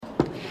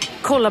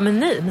Kolla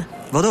menyn.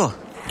 Vadå?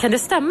 Kan det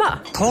stämma?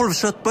 12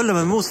 köttbullar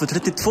med mos för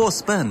 32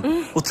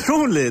 spänn.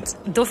 Otroligt!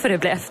 Då får det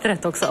bli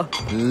efterrätt också.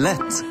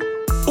 Lätt!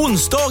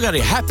 Onsdagar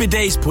är happy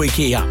days på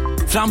IKEA.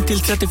 Fram till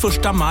 31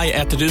 maj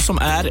äter du som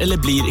är eller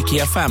blir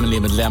IKEA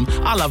Family-medlem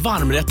alla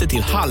varmrätter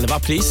till halva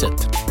priset.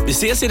 Vi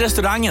ses i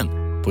restaurangen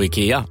på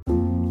IKEA.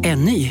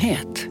 En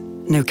nyhet.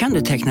 Nu kan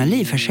du teckna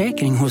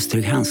livförsäkring hos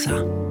Trygg-Hansa.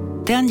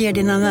 Den ger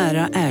dina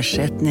nära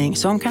ersättning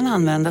som kan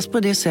användas på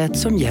det sätt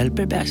som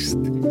hjälper bäst.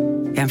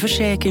 En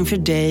försäkring för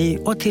dig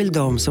och till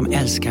de som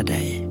älskar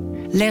dig.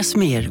 Läs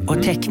mer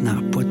och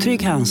teckna på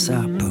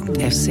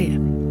trygghansa.se.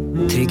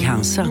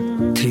 Trygg-Hansa.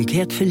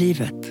 Trygghet för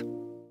livet.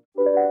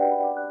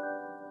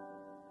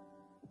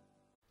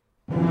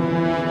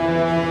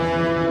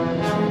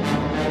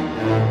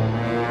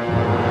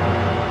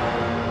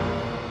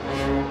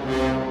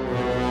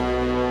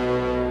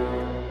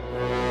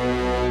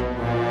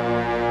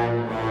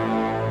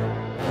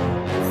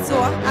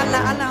 Så,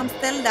 alla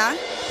anställda.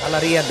 Alla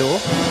redo?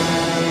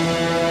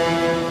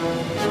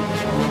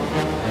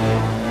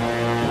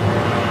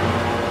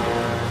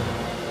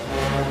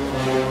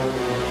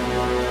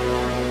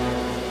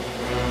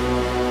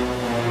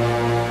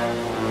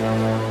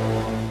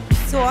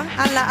 Så,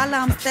 alla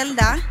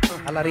anställda.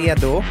 Alla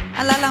redo?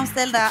 Alla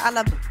anställda,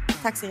 alla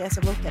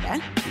taxiresor bokade.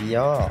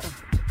 Ja.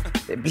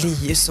 Det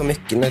blir ju så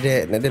mycket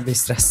när det blir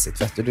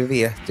stressigt, vet du. Du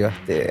vet ju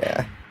att det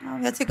är... Ja,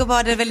 jag tycker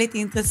bara det är väldigt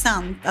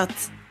intressant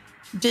att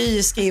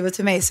du skriver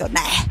till mig så,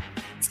 nej,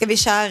 ska vi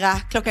köra?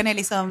 Klockan är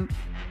liksom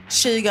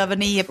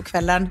 20:09 på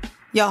kvällen.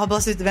 Jag har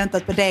bara suttit och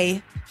väntat på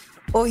dig.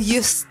 Och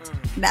just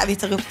när vi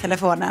tar upp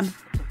telefonen,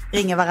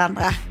 ringer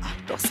varandra,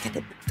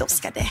 då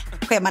ska det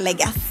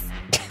schemaläggas.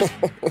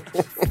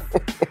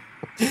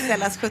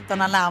 Ställas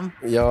 17 alarm,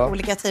 Ja.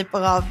 Olika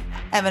typer av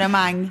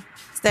evenemang.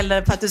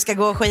 Ställer på att du ska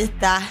gå och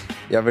skita.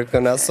 Jag vill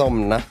kunna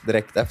somna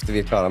direkt efter vi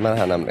är klara med det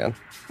här nämligen.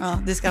 Ja,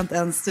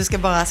 du ska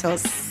bara så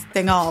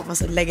stänga av och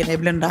så lägga dig i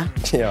blunda.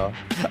 Ja,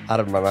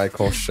 armarna i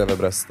kors över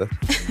bröstet.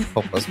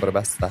 Hoppas på det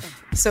bästa.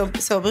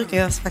 Så brukar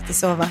jag faktiskt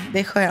sova. Det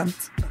är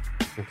skönt.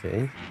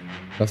 Okej.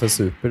 Varför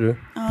super du?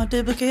 Ja,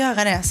 du brukar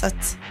göra det. Så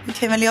att du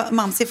kan väl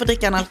Mamsi får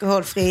dricka en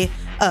alkoholfri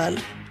öl.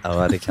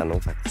 Ja, det kan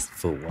hon faktiskt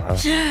få.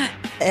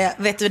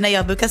 Vet du, när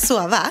jag brukar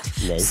sova,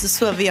 Nej. så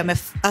sover jag med...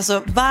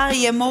 Alltså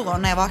varje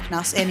morgon när jag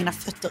vaknar så är mina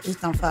fötter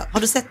utanför.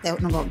 Har du sett det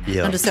någon gång?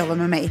 Ja. När du sover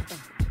med mig?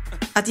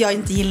 Att jag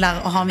inte gillar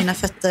att ha mina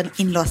fötter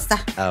inlåsta.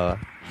 Ja.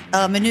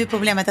 Ja, men nu är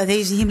problemet att det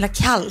är så himla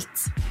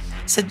kallt.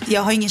 Så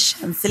jag har ingen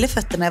känsla i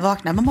fötterna när jag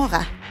vaknar med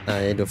morgon.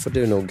 Nej, då får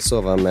du nog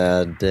sova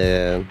med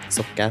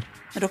sockar.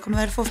 Men då kommer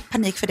jag väl få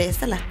panik för det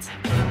istället.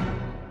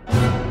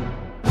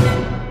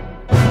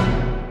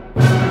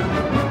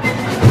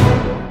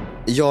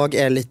 Jag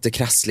är lite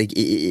krasslig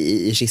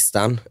i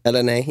kistan.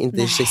 Eller nej, inte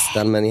i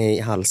kistan, men i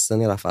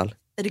halsen i alla fall.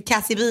 Är du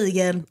kass i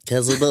bygeln?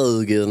 Kass i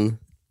bygeln.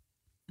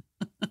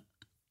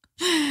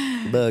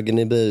 Bögen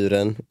i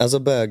buren. Alltså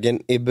bögen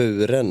i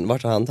buren.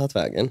 Vart har han tagit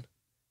vägen?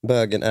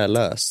 Bögen är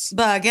lös.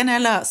 Bögen är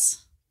lös.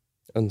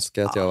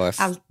 Önskar att jag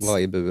var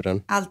i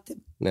buren. Allt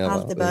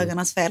är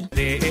bögarnas fel.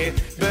 Det är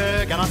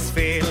bögarnas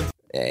fel.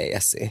 Nej,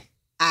 Jessie.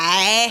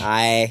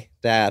 Nej,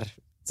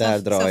 där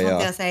drar så får jag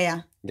inte jag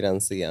säga.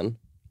 gräns igen.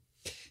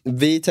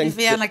 Du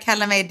får gärna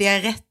kalla mig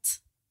diarrett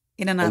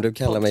i denna om du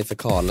kallar mig för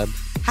Kaleb.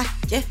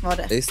 Hacke var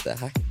det. Just det,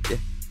 Hacke.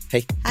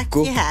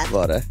 Hacke här.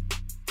 Var det.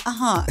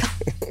 Aha.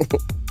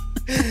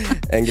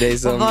 En grej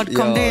som jag och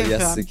ifrån?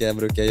 Jessica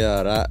brukar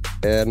göra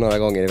några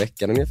gånger i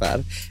veckan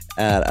ungefär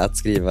är att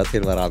skriva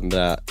till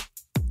varandra.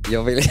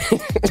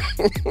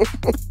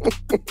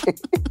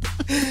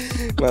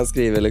 Man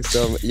skriver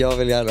liksom, jag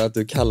vill gärna att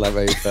du kallar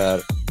mig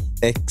för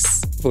X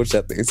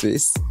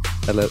fortsättningsvis.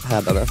 Eller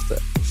hädanefter.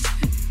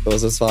 Och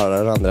så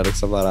svarar den andra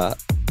liksom bara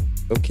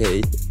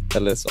okej,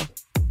 eller så.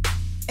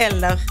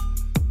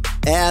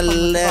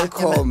 Eller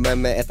kommer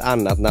med ett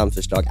annat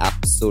namnförslag,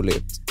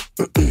 absolut.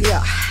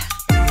 Ja.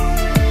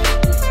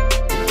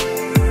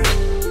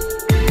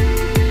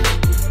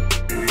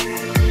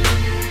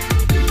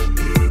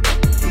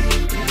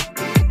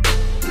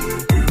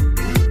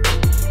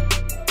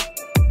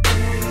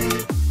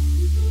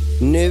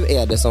 Nu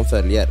är det som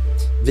följer.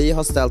 Vi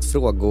har ställt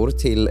frågor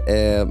till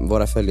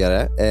våra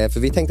följare. För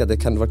vi tänkte att det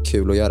kan vara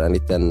kul att göra en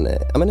liten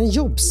en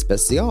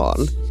jobbspecial.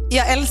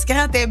 Jag älskar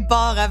att det är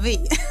bara vi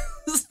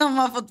som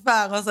har fått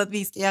för oss att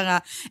vi ska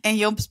göra en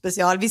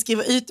jobbspecial. Vi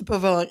skriver ute på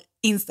vår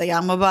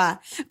Instagram och bara,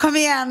 kom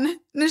igen,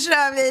 nu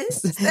kör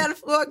vi, ställ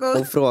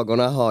frågor. Och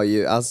frågorna har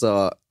ju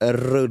alltså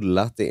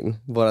rullat in.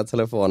 Våra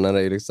telefoner är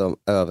ju liksom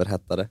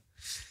överhettade.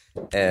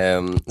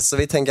 Så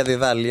vi tänker att vi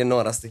väljer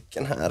några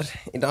stycken här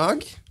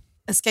idag.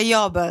 Ska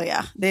jag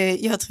börja?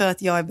 Jag tror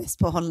att jag är bäst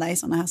på att hålla i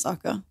såna här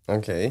saker.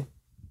 Okej.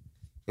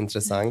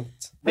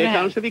 Intressant. Det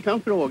kanske vi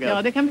kan fråga.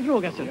 Ja, det kan vi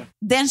fråga. Så.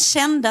 Den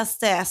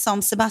kändaste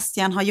som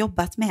Sebastian har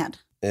jobbat med?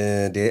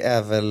 Det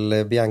är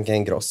väl Bianca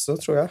Ingrosso,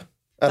 tror jag.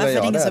 Varför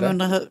är det ingen som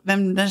undrar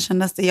vem den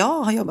kändaste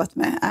jag har jobbat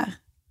med är?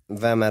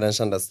 Vem är den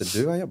kändaste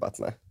du har jobbat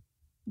med?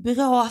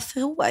 Bra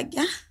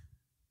fråga.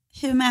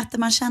 Hur mäter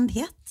man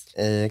kändhet?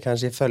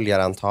 Kanske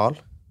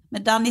följarantal.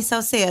 Men Danny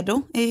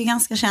Saucedo är ju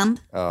ganska känd.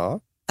 Ja.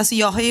 Alltså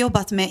jag har ju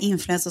jobbat med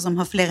influencers som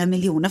har flera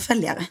miljoner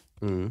följare.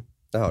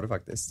 Det har du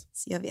faktiskt.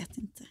 Så jag vet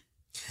inte.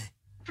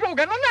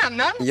 Fråga någon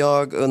annan.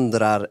 Jag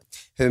undrar,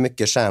 hur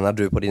mycket tjänar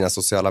du på dina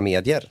sociala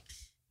medier?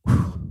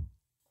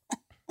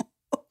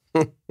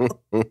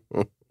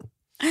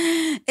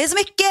 Det är så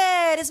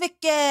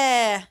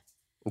mycket.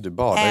 Du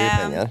badar ju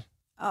pengar.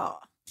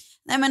 Ja.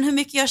 Nej, men hur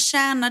mycket jag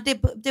tjänar,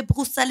 det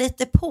brosar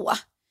lite på.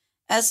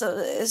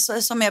 Alltså,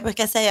 som jag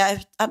brukar säga,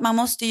 att man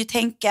måste ju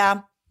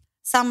tänka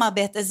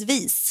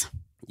samarbetesvis.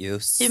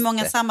 Just hur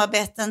många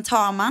samarbeten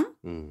tar man?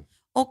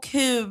 Och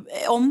hur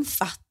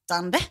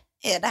omfattande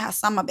är det här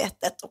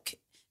samarbetet? Och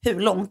hur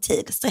lång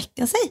tid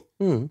sträcker sig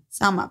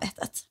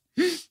samarbetet?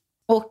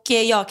 Och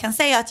jag kan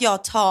säga att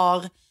jag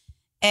tar,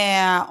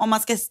 om man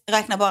ska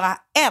räkna bara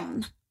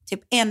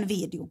en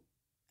video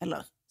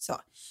eller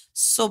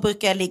så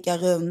brukar jag ligga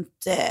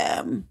runt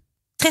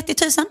 30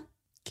 000.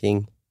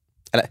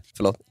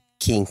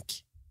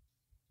 Kink.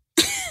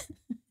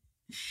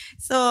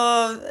 Så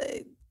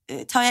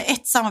tar jag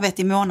ett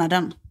samarbete i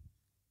månaden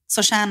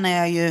så tjänar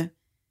jag ju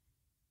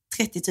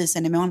 30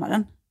 000 i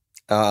månaden.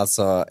 Ja,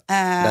 alltså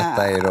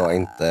detta är ju då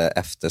inte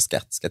efter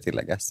skatt, ska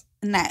tilläggas.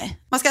 Nej,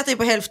 man skattar ju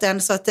på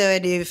hälften så att då är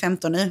det ju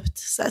 15 ut.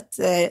 Så att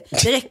det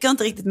räcker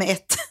inte riktigt med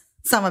ett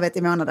samarbete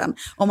i månaden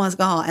om man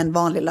ska ha en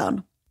vanlig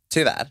lön.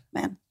 Tyvärr.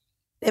 Men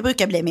det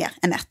brukar bli mer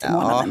än ett i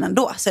månaden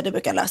ändå, så det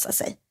brukar lösa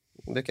sig.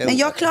 Men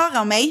jag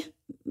klarar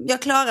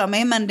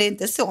mig, men det är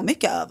inte så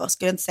mycket över,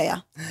 skulle jag inte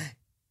säga.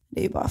 Det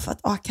är ju bara för att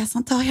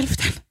a-kassan tar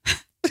hälften.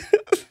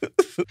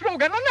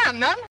 Fråga någon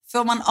annan.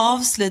 Får man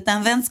avsluta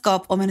en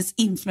vänskap om hennes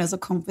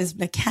influencerkompis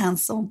blir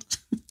cancelled?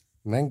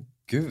 Men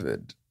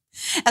gud.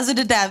 Alltså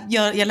det där,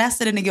 jag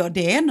läste den igår,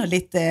 det är ändå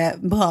lite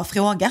bra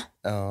fråga.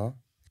 Ja.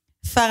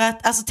 För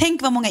att, alltså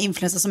tänk vad många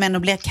influencers som ändå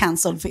blir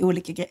cancelled för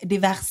olika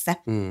diverse.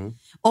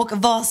 Och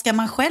vad ska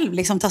man själv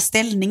liksom ta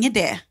ställning i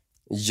det?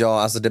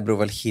 Ja, alltså det beror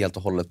väl helt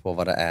och hållet på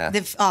vad det är.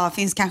 Det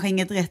finns kanske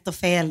inget rätt och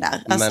fel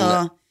där. Alltså...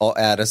 Men och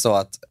är det så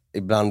att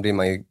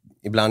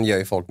ibland gör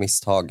ju folk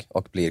misstag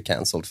och blir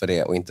cancelled för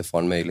det och inte får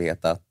en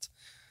möjlighet att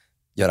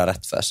göra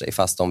rätt för sig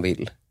fast de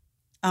vill.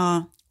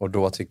 Ja. Och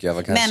då tycker jag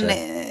väl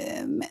kanske...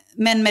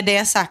 Men med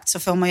det sagt så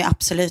får man ju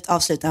absolut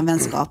avsluta en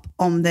vänskap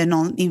om det är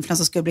någon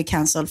influencer skulle bli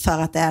cancelled för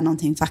att det är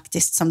någonting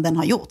faktiskt som den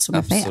har gjort som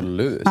är fel.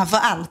 Absolut.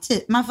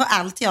 Man får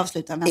alltid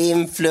avsluta en vänskap.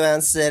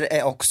 Influencer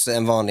är också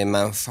en vanlig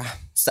människa.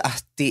 Så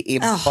att det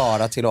är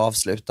bara till att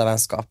avsluta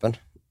vänskapen.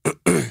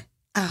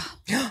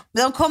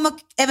 De kommer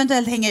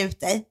eventuellt hänga ut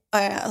dig.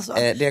 Alltså.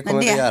 Det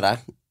kommer vi göra.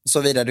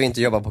 Såvida du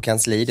inte jobbar på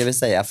kansli, det vill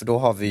säga. För då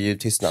har vi ju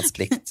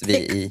tystnadsplikt vi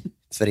i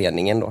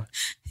föreningen då.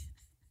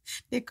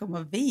 Det kommer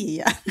vi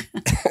göra.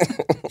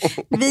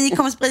 Vi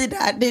kommer sprida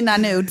dina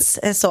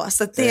nudes så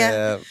att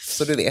det...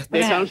 Så du vet.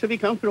 Det kanske vi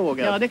kan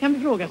fråga. Ja, det kan vi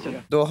fråga. Så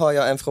då har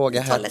jag en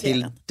fråga här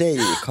till dig,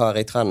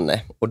 Kari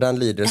Tranne. Och den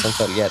lyder som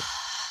följer.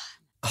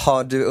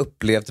 Har du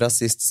upplevt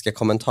rasistiska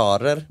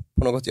kommentarer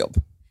på något jobb?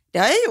 Det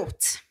har jag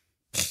gjort.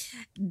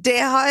 Det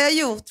har jag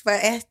gjort för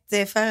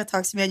ett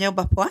företag som jag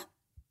jobbar på.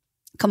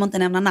 Kommer inte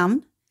nämna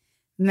namn.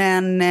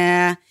 Men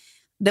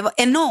det var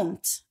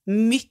enormt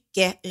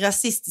mycket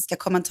rasistiska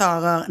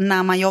kommentarer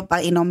när man jobbar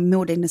inom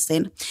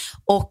modeindustrin.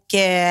 Och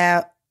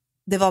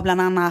det var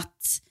bland annat,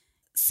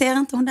 ser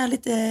inte hon där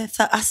lite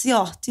för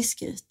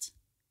asiatisk ut?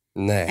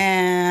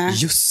 Nej,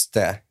 just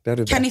det.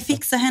 Kan ni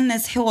fixa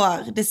hennes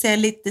hår?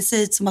 Det ser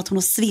ut som att hon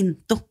har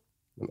svinto.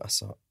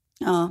 Alltså.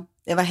 Ja,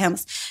 det var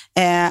hemskt.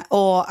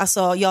 Och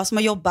alltså, jag som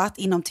har jobbat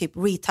inom typ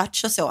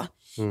retouch och så.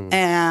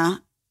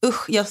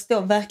 Jag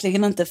står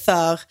verkligen inte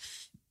för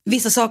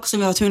vissa saker som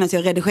jag var tvungen att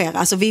redigera.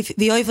 Alltså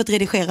vi har ju fått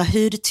redigera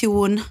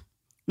hudton.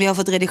 Vi har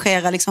fått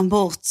redigera liksom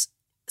bort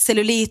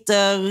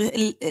celluliter,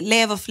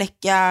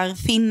 leverfläckar,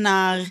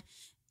 finnar.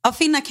 Ja,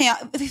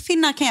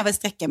 finnar kan jag väl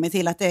sträcka mig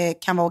till att det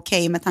kan vara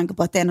okej med tanke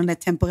på att det är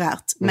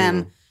temporärt.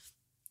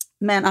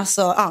 Men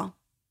alltså, ja,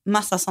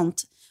 massa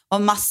sånt.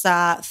 Och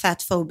massa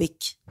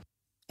fatphobic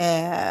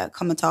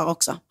kommentarer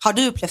också. Har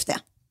du upplevt det?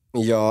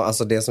 Ja,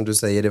 alltså det som du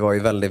säger, det var ju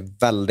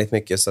väldigt, väldigt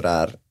mycket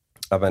sådär,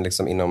 även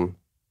liksom inom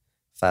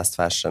fast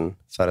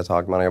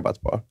fashion-företag man har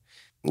jobbat på.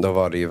 Då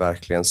var det ju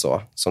verkligen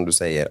så, som du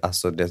säger,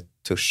 alltså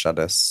det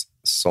tuschades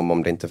som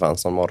om det inte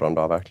fanns någon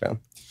morgondag verkligen.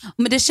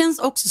 Men det känns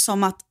också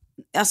som att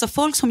alltså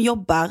folk som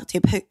jobbar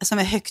typ som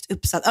är högt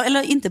uppsatta,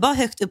 eller inte bara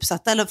högt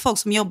uppsatta, eller folk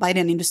som jobbar i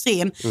den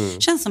industrin,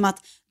 känns som att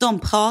de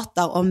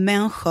pratar om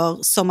människor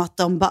som att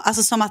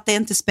som att det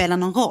inte spelar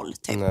någon roll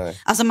typ.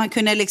 Alltså man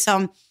kunde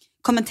liksom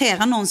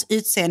kommentera någons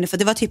utseende för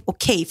det var typ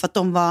okej för att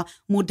de var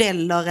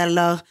modeller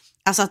eller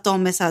alltså att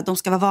de är så här, de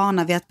ska vara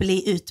vana vid att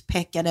bli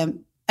utpekade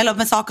eller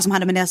med saker som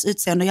hade med deras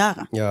utseende att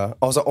göra. Ja,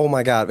 och så oh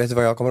my god, vet du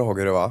vad jag kommer ihåg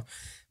hur det var?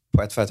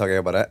 På ett företag jag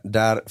jobbade,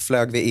 där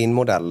flög vi in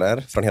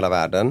modeller från hela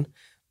världen.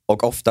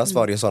 Och oftast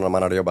var det ju sådana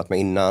man hade jobbat med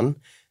innan.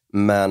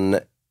 Men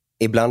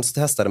ibland så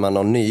testade man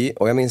någon ny.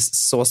 Och jag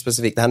minns så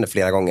specifikt, det hände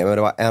flera gånger. Men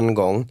det var en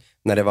gång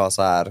när det var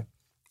så här.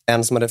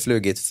 En som hade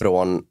flugit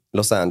från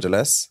Los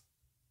Angeles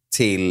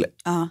till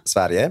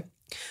Sverige.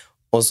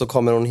 Och så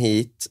kommer hon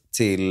hit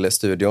till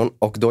studion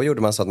och då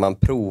gjorde man så att man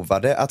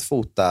provade att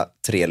fota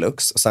 3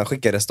 looks och sen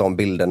skickades de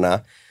bilderna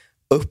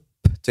upp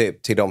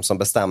typ till de som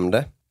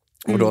bestämde.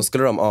 Och då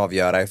skulle de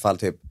avgöra ifall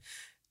typ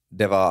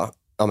det var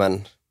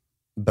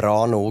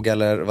bra nog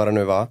eller vad det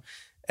nu var.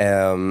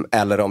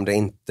 Eller om det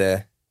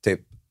inte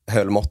typ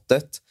höll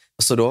måttet.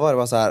 Så då var det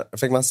bara så här,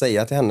 fick man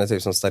säga till henne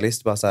typ som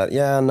stylist bara så här,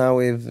 yeah,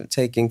 now we've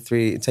taken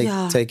three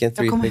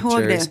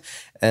pictures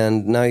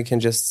and now you can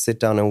just sit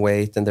down and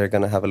wait and they're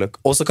gonna have a look.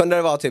 Och så kunde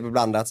det vara typ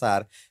ibland att så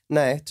här,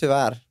 nej,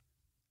 tyvärr.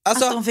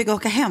 Alltså, att de fick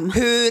åka hem.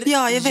 Hur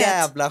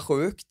jävla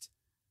sjukt.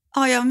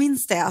 Ja, jag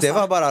minns det. Alltså. Det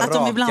var bara att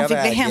de ibland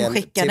fick bli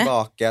hemskickade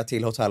tillbaka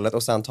till hotellet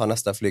och sen ta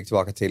nästa flyg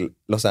tillbaka till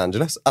Los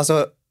Angeles.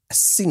 Alltså,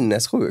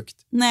 sinnessjukt.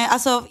 Nej,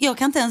 alltså jag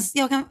kan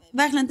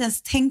verkligen inte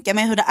ens tänka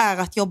mig hur det är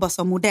att jobba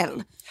som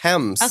modell.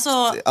 Hemskt.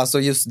 Alltså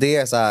just det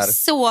är så här.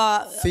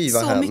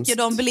 Så mycket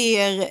de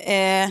blir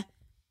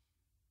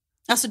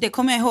alltså det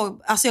kommer jag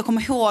ihåg. Alltså jag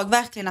kommer ihåg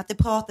verkligen att det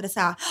pratade så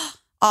här.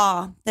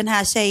 Den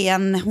här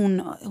tjejen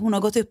hon har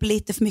gått upp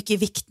lite för mycket i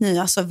vikt nu.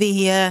 Alltså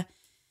vi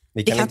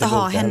kan inte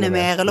ha henne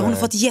mer. Eller hon har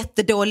fått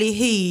jättedålig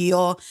hy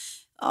och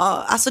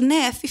alltså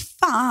nej, fy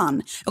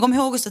fan. Jag kommer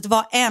ihåg också att det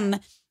var en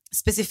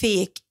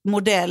specifik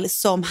modell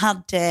som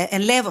hade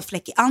en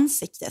leverfläck i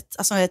ansiktet,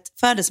 alltså ett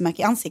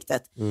födelsemärke i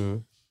ansiktet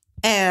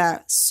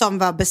som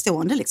var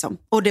bestående liksom.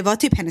 Och det var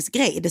typ hennes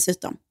grej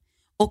dessutom.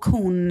 Och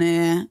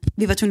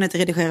vi var tvungna att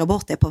redigera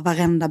bort det på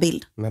varenda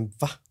bild. Men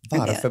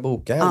varför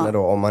boka henne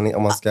då om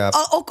man ska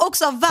och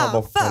också ta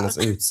bort hennes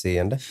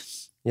utseende?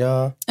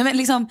 Ja. Men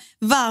liksom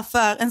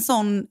varför en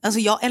sån, alltså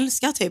jag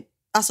älskar typ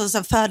alltså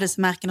så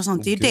födelsemärken och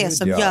sånt, det är ju det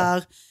som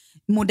gör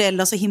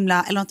modeller så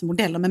himla, eller inte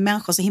modeller men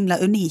människor så himla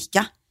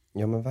unika.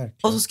 Ja men verkligen.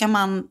 Och så ska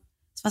man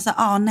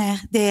säga,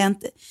 nej, det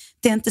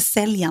är inte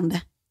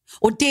säljande.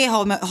 Och det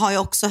har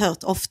jag också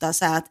hört ofta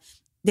så här, att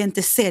det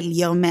inte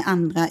säljer med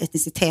andra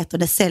etniciteter,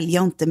 det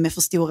säljer inte med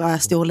för stora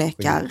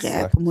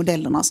storlekar på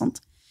modellerna och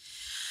sånt.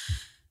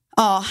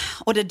 Ja,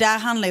 och det där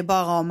handlar ju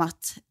bara om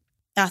att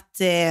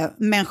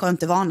människor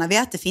inte är vana vid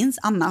att det finns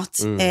annat.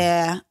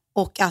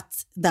 Och att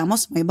där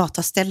måste man ju bara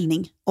ta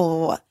ställning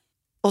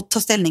och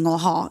ta ställning och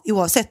ha,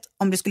 oavsett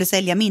om du skulle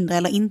sälja mindre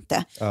eller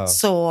inte,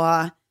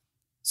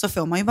 så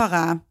får man ju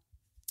bara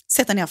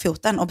sätta ner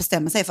foten och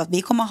bestämma sig för att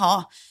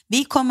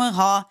vi kommer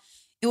ha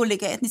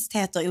olika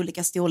etniciteter,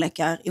 olika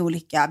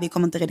storlekar, vi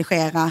kommer inte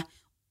redigera.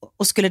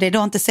 Och skulle det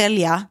då inte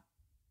sälja,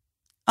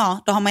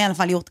 då har man i alla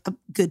fall gjort a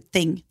good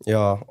thing.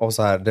 Ja, och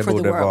så här, det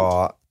borde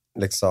vara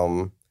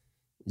liksom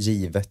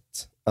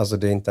givet. Alltså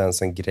det är inte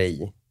ens en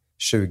grej.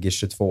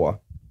 2022,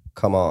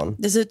 come on.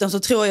 Dessutom så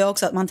tror jag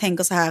också att man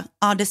tänker så här,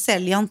 det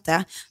säljer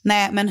inte.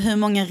 Nej, men hur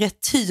många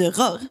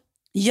returer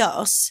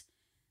görs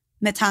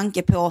med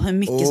tanke på hur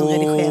mycket som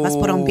redigeras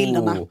på de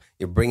bilderna?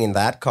 You're bringing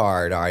that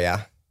card, are ya?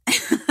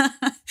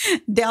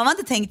 Det har man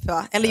inte tänkt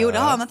på. Eller jo, det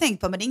har man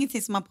tänkt på, men det är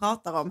ingenting som man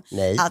pratar om.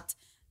 Nej. Att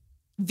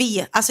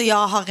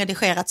jag har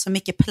redigerat så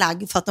mycket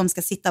plagg för att de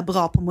ska sitta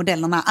bra på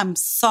modellerna. I'm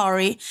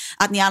sorry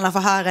att ni alla får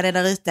höra det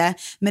där ute.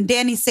 Men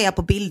det ni ser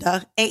på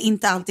bilder är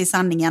inte alltid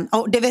sanningen.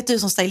 Och det vet du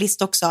som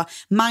stylist också.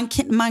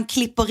 Man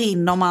klipper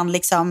in och man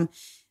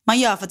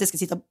gör för att det ska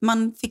sitta,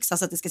 man fixar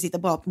så att det ska sitta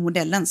bra på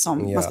modellen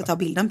som man ska ta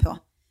bilden på.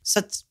 Så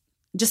att,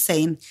 just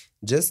saying.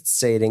 Just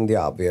stating the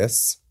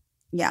obvious.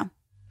 Ja.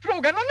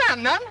 Fråga någon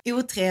annan.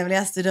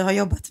 Otrevligaste du har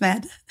jobbat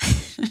med.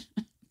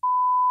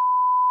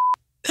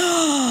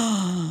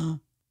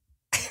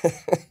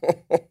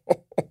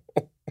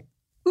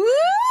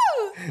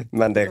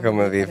 Men det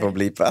kommer vi få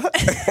blipa.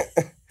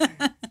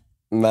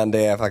 Men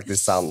det är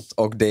faktiskt sant.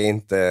 Och det är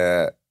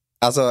inte,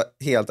 alltså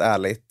helt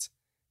ärligt,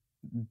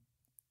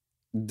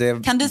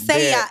 kan du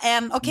säga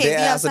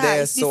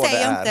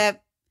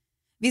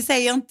vi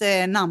säger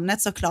inte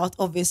namnet såklart,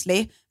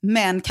 obviously,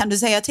 men kan du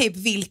säga typ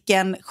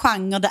vilken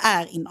genre det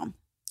är inom?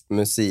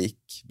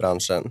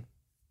 Musikbranschen.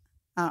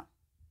 Ja.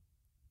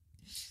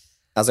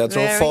 Alltså jag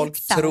tror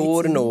folk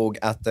tror nog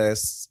att det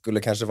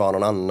skulle kanske vara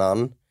någon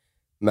annan,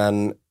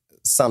 men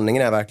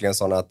sanningen är verkligen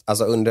sån att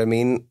alltså under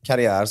min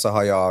karriär så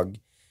har jag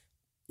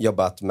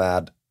jobbat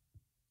med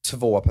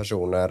 2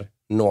 personer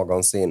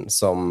någonsin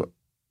som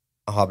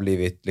har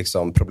blivit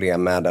liksom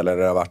problem med, eller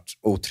det har varit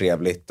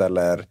otrevligt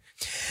eller,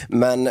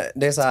 men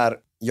det är så här,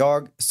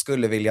 jag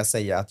skulle vilja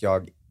säga att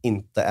jag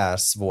inte är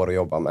svår att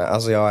jobba med.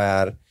 Alltså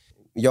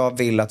jag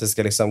vill att det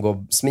ska liksom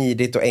gå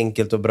smidigt och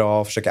enkelt och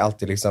bra och försöka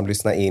alltid liksom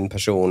lyssna in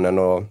personen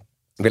och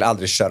vill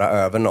aldrig köra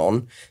över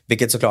någon,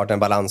 vilket såklart är en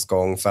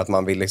balansgång för att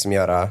man vill liksom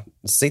göra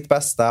sitt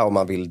bästa och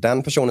man vill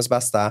den personens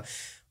bästa.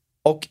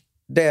 Och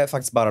det är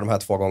faktiskt bara de här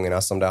 2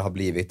 gångerna som det har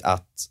blivit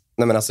att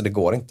nej men alltså det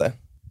går inte.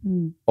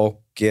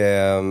 Och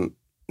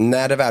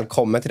när det väl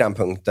kommer till den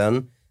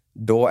punkten,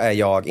 då är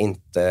jag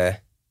inte,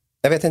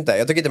 jag vet inte,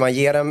 jag tycker inte man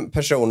ger en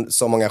person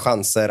så många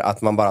chanser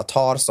att man bara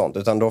tar sånt,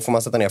 utan då får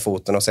man sätta ner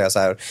foten och säga så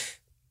här,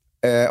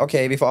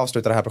 okej, vi får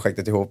avsluta det här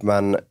projektet ihop,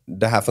 men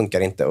det här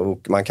funkar inte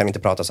och man kan inte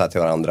prata så här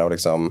till varandra och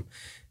liksom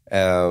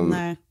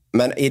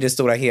men i det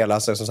stora hela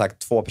så är det som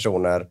sagt 2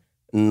 personer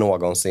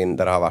någonsin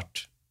där det har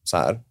varit så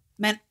här.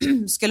 Men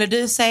skulle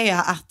du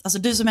säga att, alltså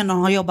du som ändå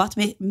har jobbat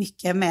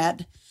mycket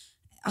med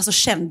alltså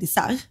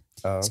kändisar,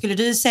 skulle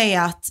du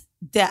säga att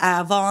det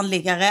är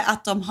vanligare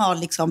att de har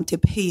liksom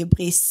typ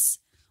hybris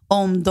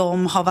om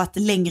de har varit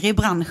längre i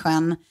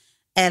branschen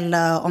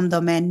eller om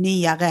de är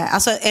nyare?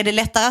 Alltså är det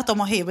lättare att de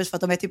har hybris för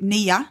att de är typ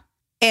nya?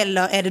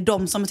 Eller är det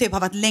de som typ har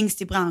varit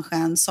längst i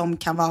branschen som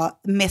kan vara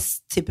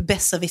mest typ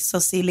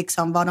besserwissers i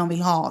liksom vad de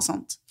vill ha och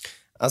sånt?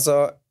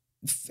 Alltså,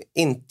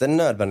 inte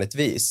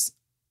nödvändigtvis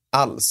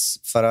alls.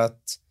 För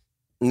att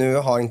nu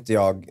har inte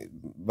jag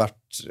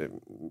varit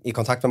i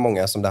kontakt med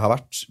många som det har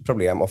varit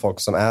problem och folk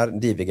som är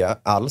diviga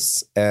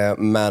alls.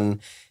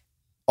 Men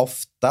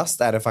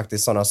oftast är det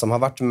faktiskt sådana som har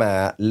varit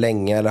med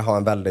länge eller har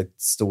en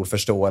väldigt stor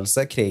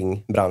förståelse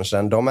kring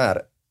branschen. De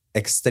är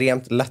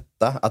extremt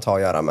lätta att ha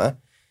att göra med.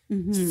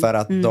 För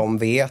att de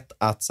vet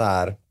att så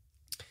här,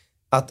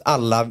 att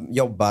alla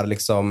jobbar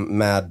liksom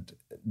med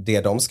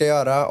det de ska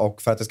göra,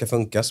 och för att det ska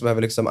funka så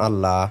behöver liksom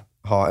alla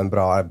ha en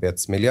bra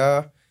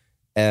arbetsmiljö.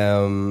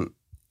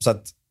 Så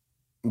att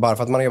bara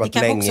för att man har jobbat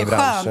länge i branschen. Det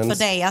kan också skönt för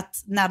dig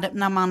att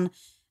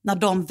när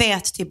de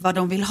vet typ vad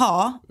de vill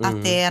ha,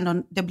 att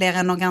det blir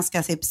ändå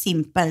ganska typ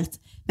simpelt.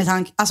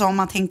 Alltså om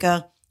man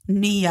tänker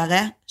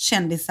nyare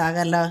kändisar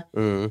eller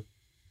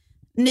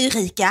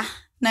nyrika.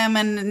 Nej,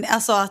 men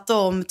alltså att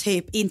de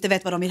typ inte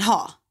vet vad de vill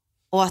ha.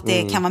 Och att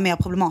det kan vara mer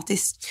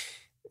problematiskt.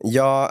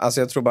 Ja, alltså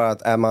jag tror bara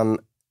att är man...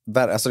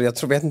 Alltså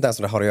vet inte ens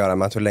om det har att göra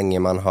med hur länge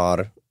man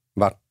har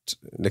varit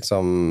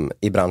liksom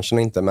i branschen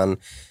och inte.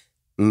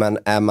 Men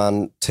är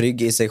man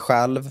trygg i sig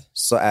själv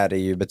så är det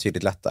ju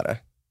betydligt lättare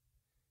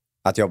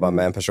att jobba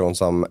med en person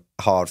som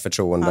har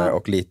förtroende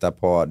och litar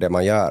på det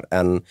man gör.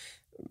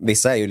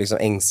 Vissa är ju liksom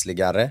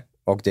ängsligare.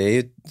 Och det är ju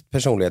ett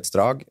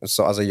personlighetsdrag.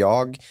 Så alltså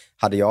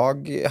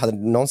hade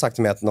någon sagt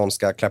till mig att någon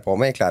ska klä på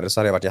mig i kläder, så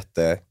hade jag varit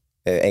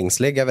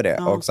jätteängslig över det.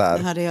 Ja, och så här,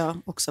 det hade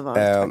jag också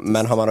varit.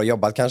 Men har man då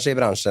jobbat kanske i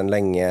branschen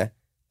länge,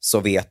 så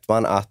vet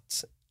man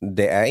att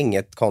det är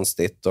inget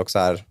konstigt och så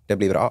här, det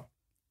blir bra.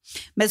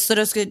 Men så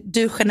då skulle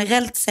du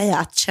generellt säga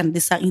att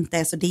kändisar inte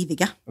är så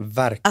diviga?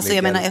 Verkligen alltså,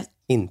 jag menar,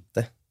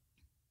 inte.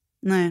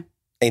 Nej.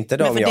 Inte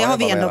de. Men för det har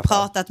vi ändå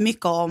pratat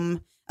mycket om.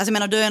 Alltså jag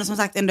menar, du har som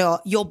sagt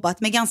ändå jobbat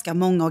med ganska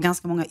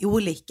många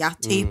olika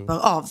typer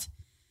av.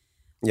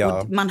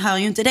 Ja. Och man hör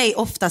ju inte dig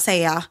ofta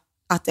säga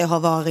att det har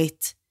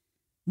varit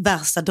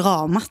värsta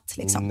dramat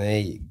liksom.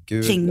 Nej,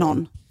 gud. Kring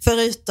någon.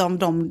 Förutom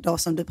de då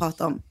som du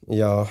pratar om.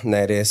 Ja,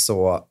 nej, det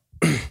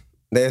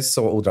är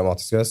så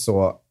odramatiskt. Jag är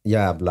så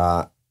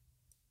jävla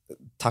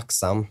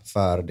tacksam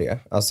för det.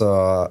 Alltså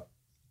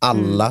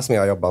alla som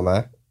jag jobbar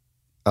med,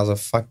 alltså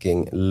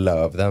fucking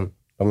love them.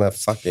 De är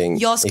fucking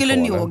jag skulle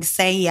ikoner. Nog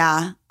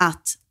säga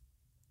att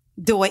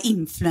då är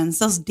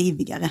influencers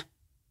divigare.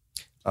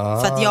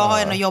 För att jag har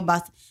ändå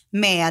jobbat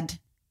med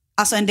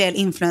alltså en del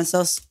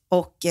influencers,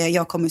 och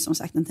jag kommer som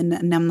sagt inte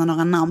nämna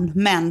några namn,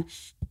 men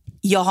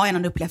jag har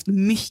ändå upplevt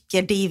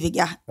mycket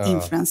diviga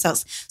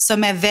influencers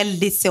som är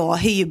väldigt så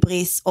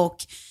hybris och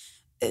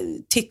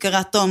tycker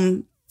att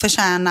de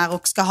förtjänar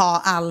och ska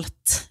ha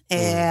allt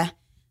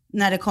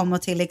när det kommer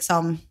till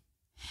liksom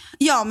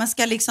men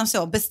ska liksom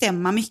så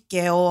bestämma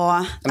mycket och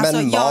alltså,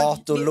 men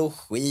mat och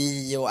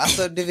logi och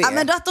alltså du vet. Ja,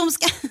 men att de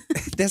ska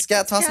det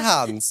ska tas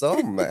hand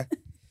om.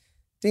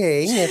 Det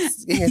är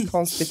inget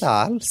konstigt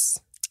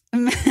alls.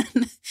 Men,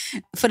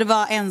 för det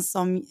var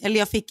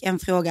jag fick en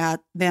fråga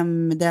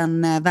vem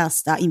den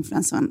värsta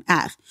influencern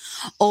är.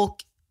 Och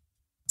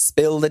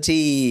spill the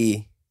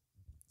tea.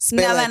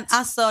 Men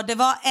alltså det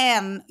var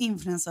en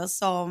influencer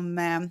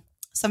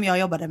som jag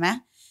jobbade med.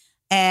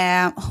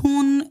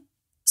 Hon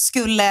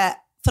skulle,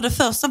 för det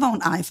första var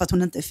hon arg för att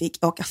hon inte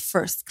fick åka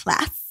first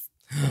class.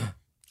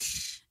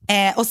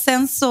 Och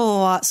sen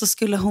så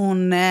skulle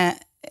hon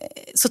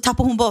så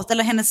tappade hon bort,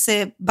 eller hennes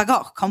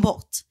bagage kom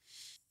bort.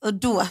 Och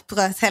då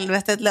bröt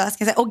helvetet lös,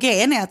 kan jag säga. Och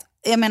grejen är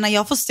att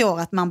jag förstår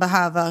att man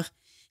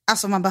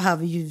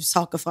behöver ju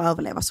saker för att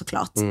överleva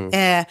såklart.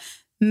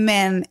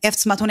 Men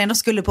eftersom att hon ändå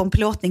skulle på en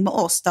plåtning med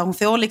oss där hon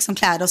får liksom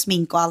kläder och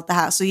smink och allt det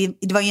här, så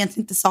det var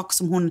egentligen inte saker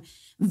som hon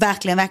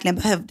verkligen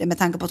behövde, med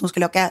tanke på att hon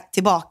skulle åka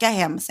tillbaka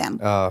hem sen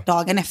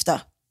dagen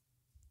efter.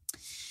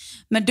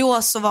 Men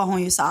då så var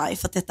hon ju så arg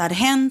för att detta hade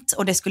hänt,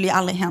 och det skulle ju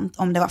aldrig hänt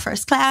om det var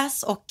first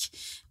class, och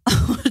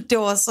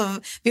då så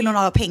ville hon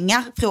ha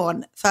pengar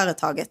från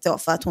företaget då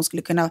för att hon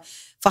skulle kunna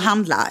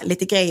förhandla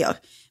lite grejer,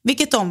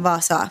 vilket de var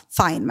så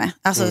fine med.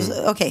 Alltså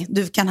okej,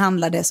 du kan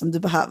handla det som du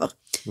behöver.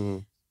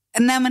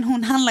 Nej, men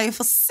hon handlar ju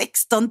för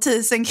 16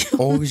 000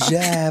 kronor.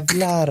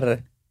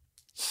 Jävlar.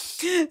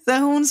 Så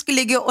hon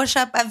skulle gå och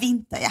köpa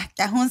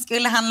vinterjacka. Hon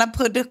skulle handla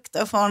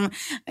produkter från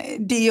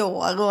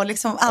Dior och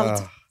liksom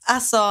allt.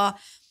 Alltså,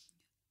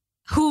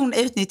 hon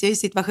utnyttjar ju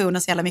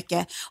situationen så jävla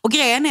mycket. Och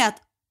grejen är att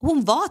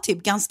hon var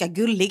typ ganska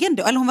gullig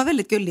ändå. Eller hon var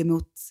väldigt gullig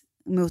mot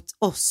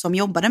oss som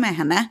jobbade med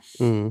henne.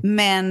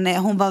 Men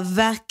hon var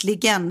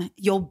verkligen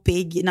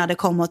jobbig när det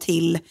kommer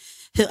till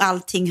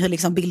hur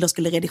liksom bilder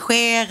skulle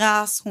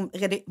redigeras.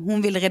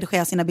 Hon ville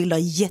redigera sina bilder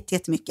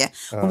jättemycket.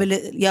 Hon ville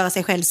göra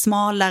sig själv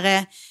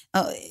smalare.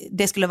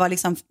 Det skulle vara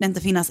liksom,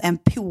 inte finnas en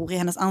por i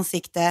hennes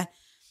ansikte.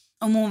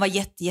 Om hon var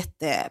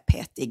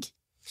jättepetig.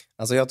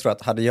 Alltså jag tror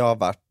att hade jag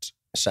varit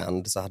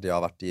känd så hade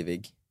jag varit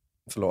divig.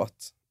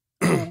 Förlåt.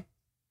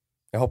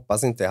 Jag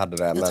hoppas inte jag hade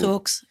det.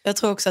 Jag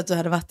tror också att du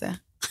hade varit det.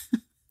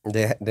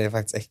 Det är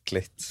faktiskt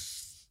äckligt.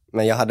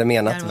 Men jag hade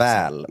menat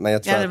väl. Men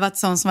jag hade varit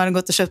sån som hade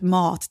gått och köpt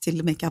mat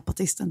till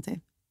makeup-artisten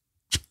typ.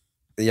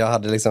 Jag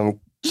hade liksom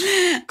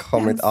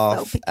kommit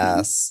off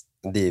as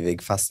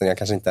divig fastän jag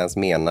kanske inte ens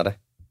menade.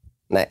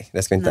 Nej,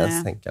 det ska vi inte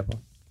ens tänka på.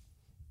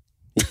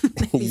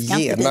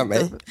 Gena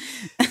mig.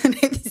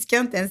 Vi ska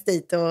inte ens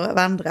dit och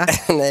vandra.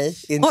 Nej,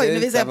 inte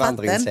utan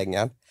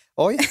vandringskängan.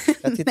 Oj,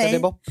 jag tittade i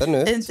botten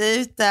nu.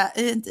 Inte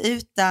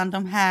utan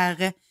de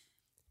här,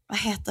 vad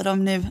heter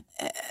de nu?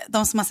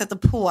 De som man sätter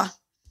på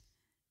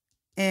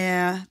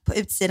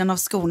utsidan av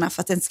skorna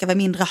för att det inte ska vara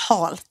mindre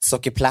halt.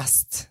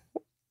 Sockerplast.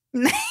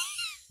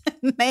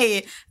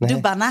 Nej,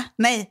 dubbarna.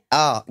 Nej.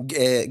 Ja,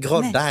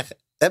 groddar.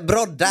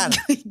 Broddar.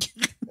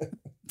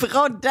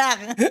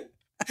 Broddar.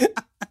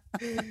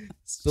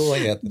 Så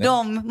heter det.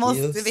 De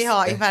måste vi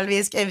ha ifall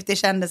vi ska ut i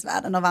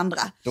kändisvärlden och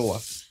vandra. Då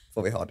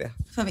får vi ha det.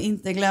 Får vi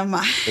inte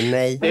glömma.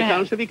 Nej. Det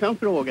kanske vi kan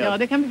fråga. Ja,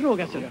 det kan vi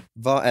fråga. Så.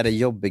 Vad är det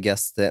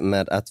jobbigaste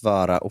med att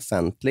vara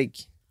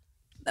offentlig?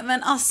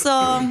 Men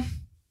alltså...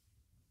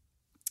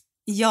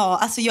 Ja,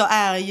 alltså jag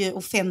är ju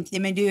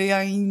offentlig, men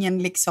jag är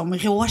ingen liksom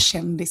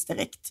råkändis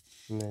direkt.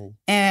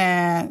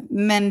 Nej.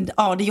 Men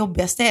ja, det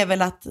jobbigaste är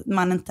väl att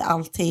man inte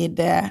alltid...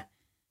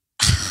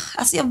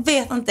 Alltså jag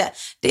vet inte.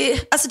 Det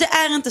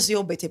är inte så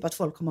jobbigt typ att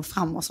folk kommer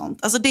fram och sånt.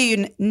 Alltså det är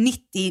ju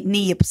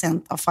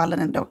 99% av fallen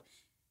ändå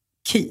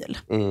kul.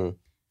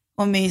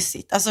 Och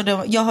mysigt. Alltså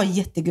jag har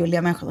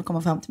jättegulliga människor som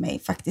kommer fram till mig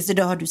faktiskt.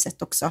 Det har du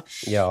sett också.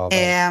 Ja,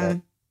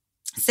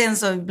 sen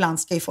så ibland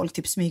ska ju folk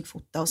typ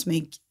smygfota och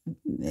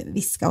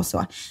smygviska och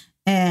så.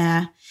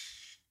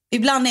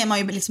 Ibland är man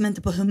ju liksom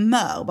inte på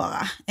humör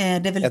bara. Det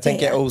är väl jag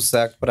tänker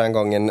osökt på den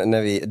gången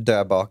när vi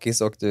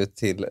döbakis åkte ut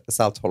till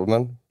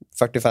Saltholmen.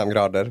 45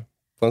 grader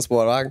på en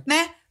spårvagn.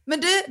 Nej, men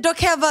du, då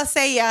kan jag bara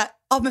säga,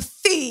 men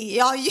fy!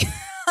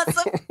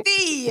 Alltså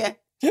fy!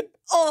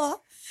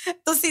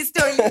 Då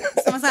står ju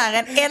som så här,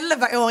 en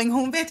 11-åring,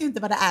 hon vet ju inte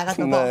vad det är att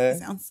vara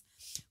bakis ens.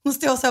 Hon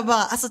står så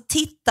bara, alltså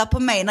titta på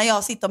mig när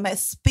jag sitter med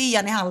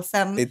spyan i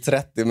halsen. I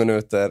 30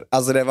 minuter.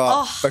 Alltså det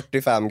var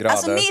 45 grader.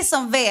 Alltså ni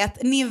som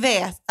vet, ni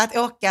vet att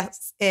åka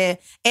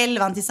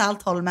 11 till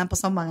Saltholmen på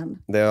sommaren.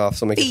 Det var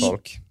så mycket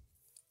folk.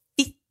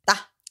 Titta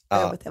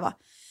vad jobbigt det var.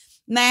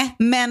 Nej,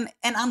 men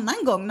en annan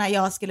gång när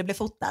jag skulle bli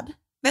fotad.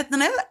 Vet ni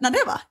när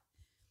det var?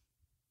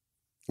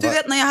 Du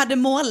vet när jag hade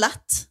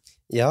målat.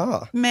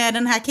 Ja. Med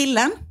den här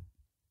killen.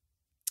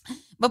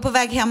 Var på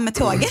väg hem med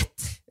tåget.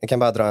 Jag kan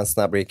bara dra en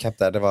snabb recap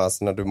där. Det var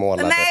alltså när du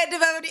målade. Nej, det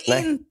behöver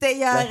du inte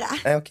göra.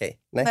 Nej, okej.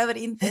 Det behöver du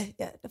inte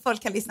göra.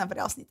 Folk kan lyssna på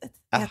det avsnittet.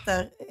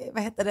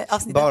 Vad heter det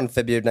avsnittet?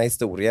 Barnförbjudna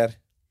historier.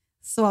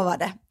 Så var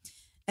det.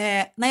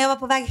 När jag var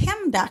på väg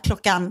hem där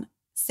 6:00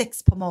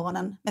 på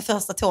morgonen med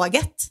första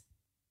tåget.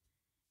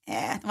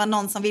 Det var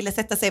någon som ville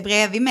sätta sig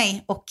bredvid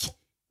mig och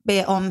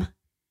be om...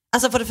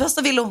 Alltså för det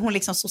första ville hon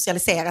liksom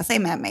socialisera sig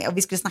med mig och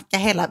vi skulle snacka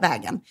hela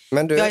vägen.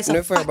 Men du,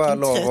 nu får jag bara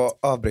lov att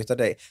avbryta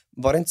dig.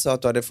 Var det inte så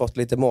att du hade fått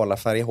lite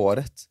målarfärg i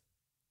håret?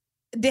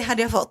 Det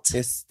hade jag fått.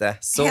 Just det,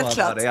 så helt var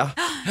klart. det, ja.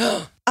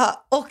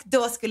 Ja. Och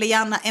då skulle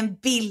gärna en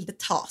bild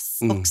tas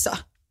också.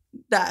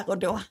 Där och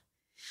då.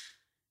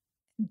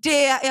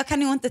 Jag kan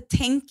nog inte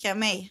tänka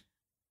mig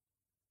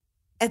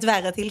ett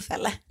värre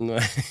tillfälle.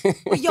 Nej.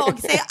 Och jag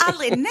säger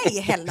aldrig nej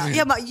heller.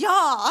 Jag bara,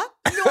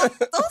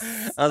 låt oss.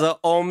 Alltså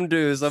om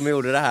du som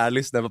gjorde det här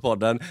lyssnar på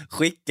podden,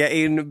 skicka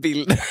in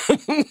bilden.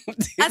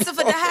 Alltså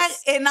för det här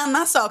är en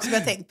annan sak som jag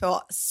har tänkt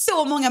på.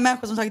 Så många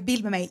människor som tagit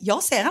bild med mig.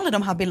 Jag ser aldrig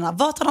de här bilderna.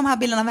 Var tar de här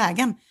bilderna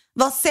vägen?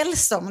 Var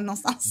säljs de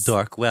någonstans?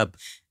 Dark web.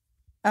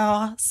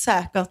 Ja,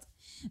 säkert.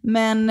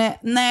 Men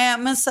nej,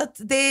 men så att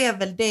det är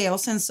väl det.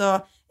 Och sen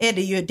så är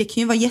det ju, det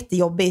kan ju vara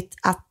jättejobbigt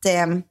att...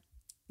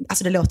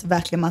 Alltså det låter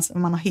verkligen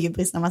som man har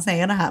hybris när man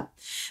säger det här.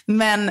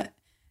 Men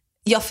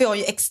jag får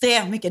ju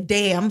extremt mycket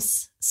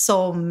DMs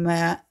som,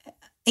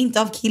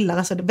 inte av killar,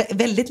 alltså det är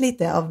väldigt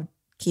lite av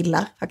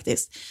killar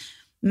faktiskt.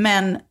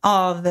 Men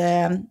av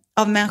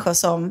människor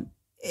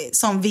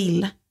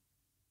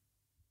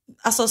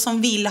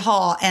som vill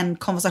ha en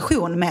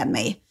konversation med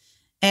mig.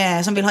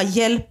 Som vill ha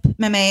hjälp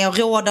med mig och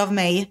råd av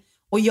mig.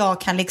 Och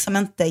jag kan liksom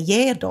inte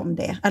ge dem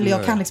det. Eller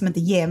jag kan liksom inte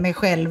ge mig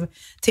själv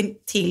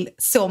till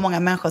så många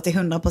människor till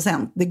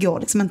 100%. Det går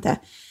liksom inte.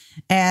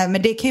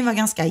 Men det kan ju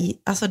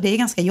vara det är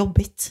ganska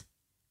jobbigt.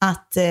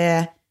 Att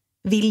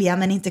vilja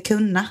men inte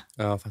kunna.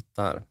 Jag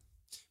fattar.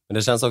 Men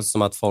det känns också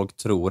som att folk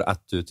tror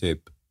att du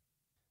typ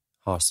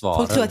har svaren.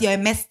 Folk tror att jag är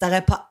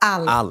mästare på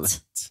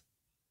allt.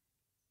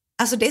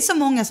 Alltså det är så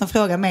många som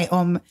frågar mig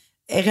om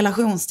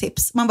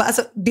relationstips. Man bara,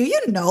 alltså, do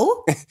you know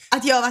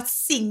att jag har varit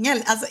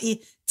singel alltså,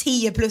 i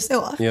 10+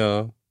 år?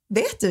 Ja.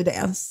 Vet du det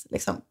ens?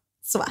 Liksom,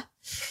 så.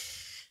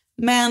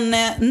 Men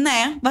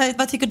nej,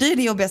 vad tycker du är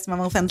det jobbigaste med att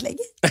vara offentlig?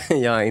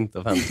 Jag är inte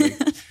offentlig.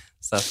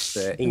 Så att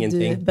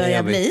ingenting. Du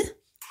börjar bli?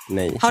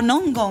 Nej. Har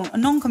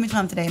någon kommit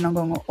fram till dig någon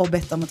gång och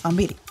bett om att ta en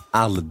bild?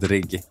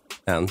 Aldrig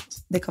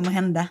hänt. Det kommer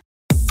hända.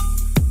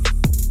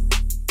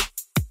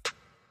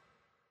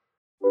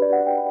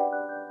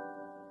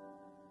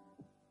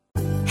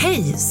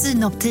 Hej,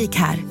 Synoptik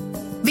här.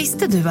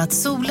 Visste du att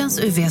solens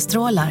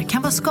UV-strålar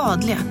kan vara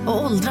skadliga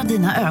och åldra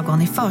dina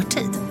ögon i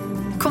förtid?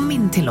 Kom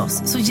in till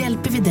oss så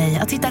hjälper vi dig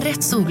att hitta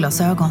rätt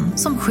solglasögon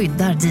som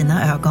skyddar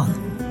dina ögon.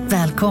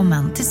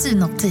 Välkommen till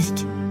Synoptik.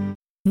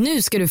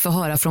 Nu ska du få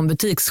höra från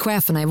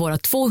butikscheferna i våra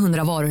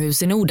 200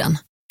 varuhus i Norden.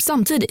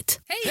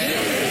 Samtidigt.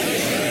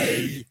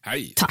 Hej!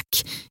 Hej!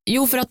 Tack.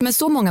 Jo, för att med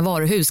så många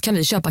varuhus kan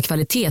vi köpa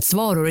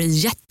kvalitetsvaror i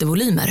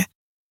jättevolymer.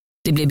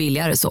 Det blir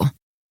billigare så.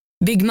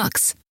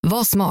 Byggmax.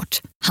 Var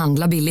smart.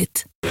 Handla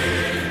billigt.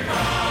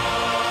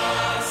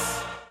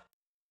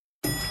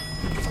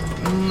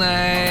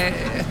 Nej.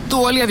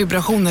 Dåliga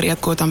vibrationer är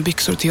att gå utan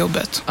byxor till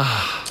jobbet.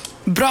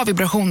 Bra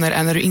vibrationer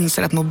är när du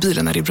inser att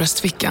mobilen är i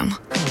bröstfickan.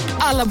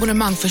 Alla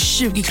abonnemang för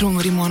 20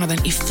 kronor i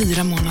månaden i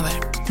 4 månader.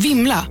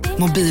 Vimla!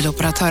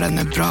 Mobiloperatören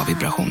med bra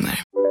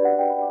vibrationer.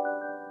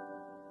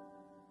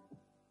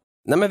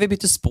 Nej, men vi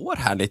byter spår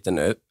här lite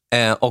nu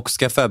och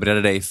ska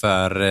förbereda dig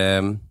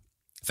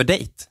för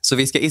dejt. Så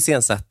vi ska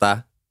iscensätta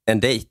en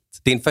dejt.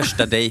 Din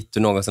första dejt du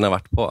någonsin har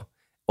varit på.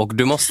 Och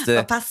du måste...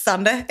 Vad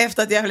passande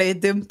efter att jag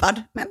blivit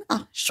dumpad. Men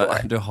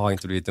sure. Du har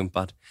inte blivit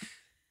dumpad.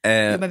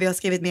 Ja, men vi har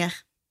skrivit mer.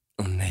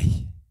 Åh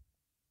nej.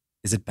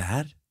 Is it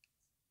bad?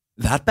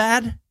 That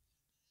bad?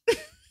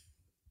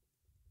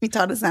 Vi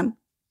tar det sen.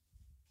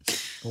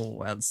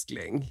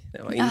 Älskling.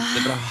 Det var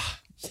inte bra.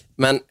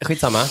 Men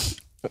skitsamma.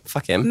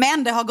 Fuck him.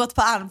 Men det har gått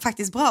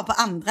faktiskt bra på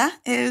andra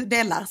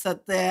delar. Så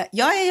att,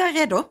 jag är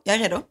redo.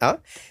 Ja.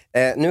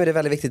 Nu är det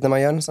väldigt viktigt när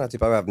man gör en sån här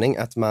typ av övning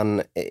att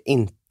man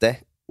inte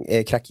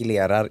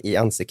krackelerar i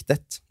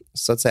ansiktet,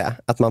 så att säga.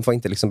 Att man får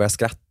inte liksom börja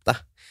skratta,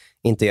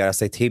 inte göra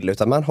sig till,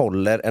 utan man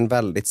håller en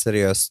väldigt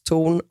seriös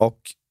ton och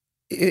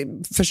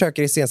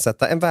försöker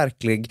iscensätta en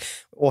verklig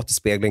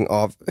återspegling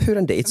av hur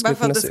en dejt skulle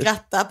kunna se ut. Varför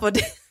inte skratta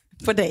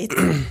på dejt?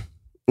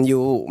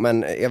 Jo,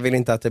 men jag vill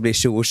inte att det blir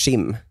tjo och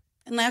tjim.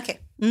 Nej, okej.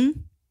 Mm.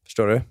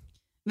 Förstår du?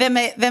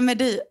 Vem är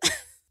du?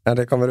 Ja,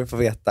 det kommer du få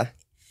veta.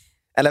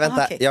 Eller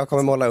vänta, okay. Jag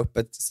kommer måla upp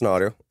ett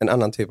scenario. En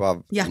annan typ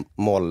av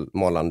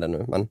målande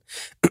nu. Men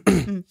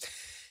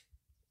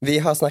vi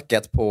har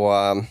snackat på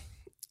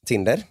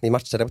Tinder. Vi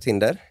matchade på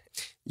Tinder.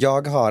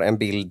 Jag har en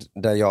bild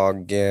där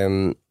jag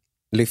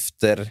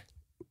lyfter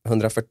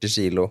 140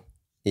 kilo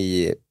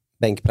i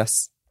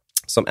bänkpress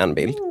som en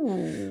bild.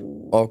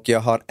 Och jag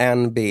har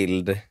en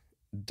bild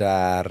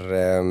där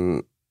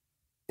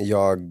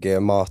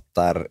jag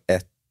matar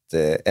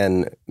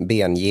en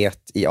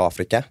benget i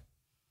Afrika.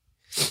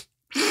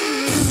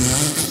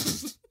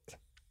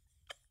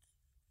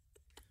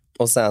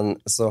 Och sen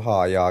så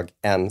har jag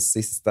en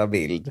sista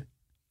bild.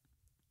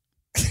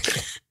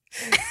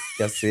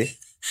 Jessie.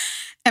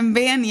 En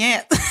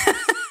benget.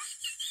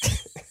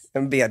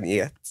 En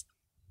benget.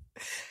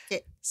 Okay.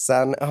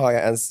 Sen har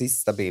jag en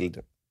sista bild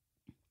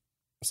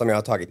som jag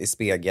har tagit i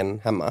spegeln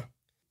hemma.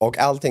 Och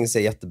allting ser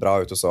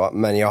jättebra ut och så.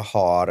 Men jag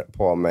har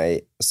på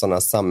mig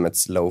såna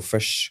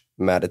sammetsloafers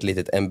med ett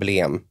litet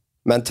emblem.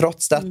 Men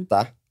trots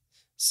detta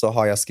så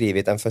har jag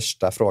skrivit en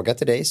första fråga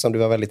till dig som du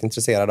var väldigt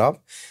intresserad av.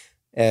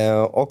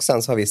 Och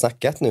sen så har vi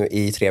snackat nu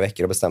i 3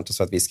 veckor och bestämt oss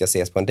för att vi ska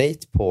ses på en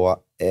dejt på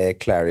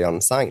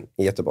Clarion Sign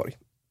i Göteborg.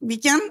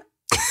 Vilken?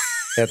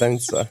 Jag tänkte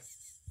inte så.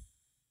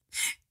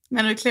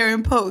 Menar du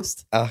Clarion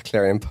Post? Ja,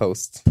 Clarion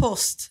Post.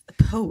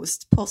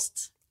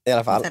 Post. I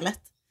alla fall.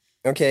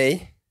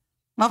 Okej.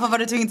 Varför var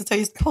du tvungen att ta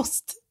just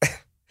post?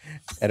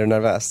 Är du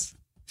nervös?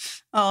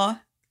 Ja.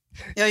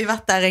 Jag har ju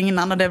varit där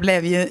innan och det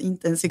blev ju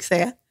inte en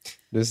succé.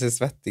 Du ser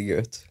svettig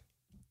ut.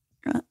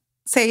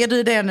 Säger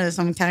du det nu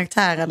som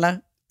karaktär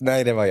eller?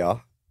 Nej, det var jag.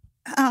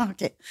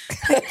 Okej.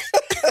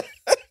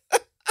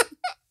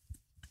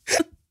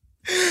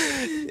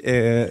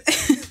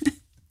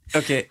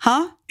 Okej.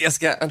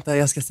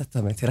 Jag ska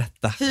sätta mig till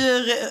rätta.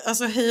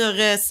 Hur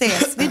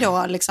ses vi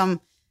då? Liksom,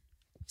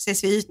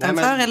 ses vi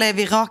utanför eller är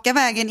vi raka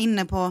vägen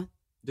inne på...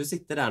 Du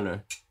sitter där nu.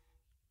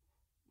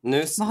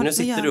 Nu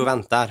sitter du och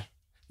väntar.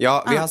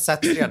 Ja, vi har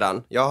sett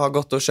redan. Jag har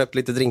gått och köpt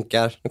lite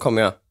drinkar. Nu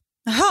kommer jag.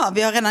 Jaha,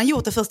 vi har redan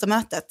gjort det första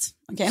mötet.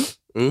 Okej.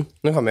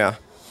 Nu kommer jag.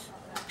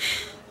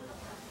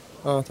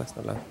 Ja, tack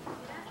snälla.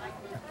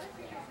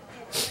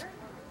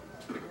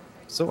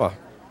 Så.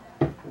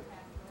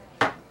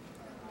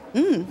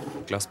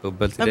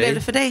 Glasbubbel till Vad dig. blev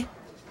det för dig?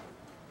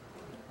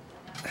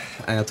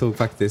 Jag tog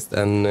faktiskt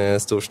en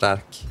stor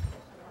stark.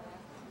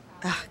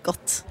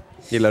 Gott.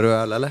 Gillar du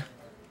öl eller?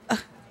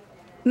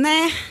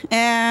 Nej,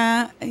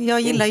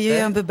 jag gillar ju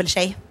en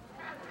bubbeltjej.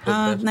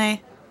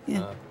 Nej.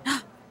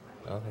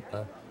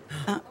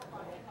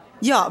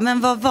 Ja,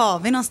 men var var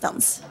vi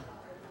någonstans?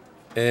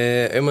 Men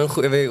det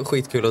var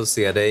skitkul att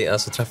se dig,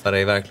 alltså träffa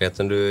dig i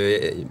verkligheten. Du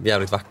är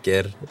jävligt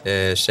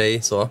vacker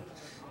tjej så.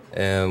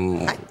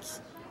 Tack.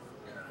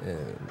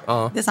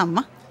 Ja.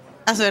 Detsamma.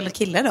 Alltså, eller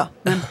kille då.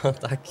 Men...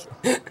 Tack.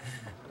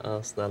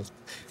 Ja, snällt.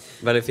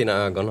 Väldigt fina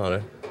ögon har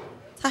du.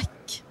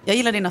 Tack. Jag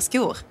gillar dina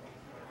skor.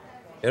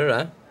 Gör du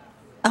det?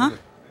 Ja.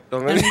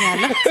 De är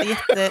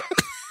jätte...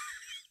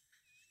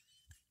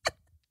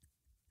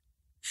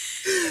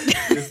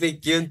 Du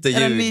fick ju inte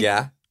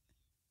ljuga.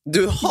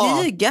 Du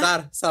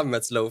hatar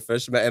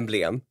sammetsloafers med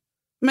emblem.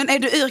 Men är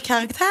du ur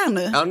karaktär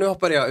nu? Ja, nu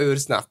hoppade jag ur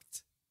snabbt.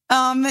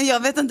 Ja, men jag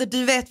vet inte,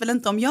 du vet väl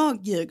inte om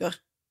jag ljuger?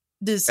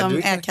 Du som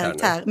är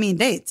karaktär, min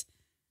dejt.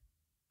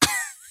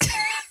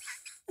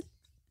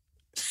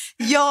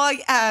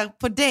 Jag är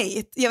på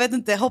dejt. Jag vet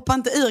inte, hoppa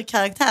inte ur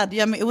karaktär. Det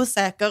gör mig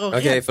osäker.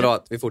 Okej,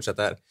 förlåt. Vi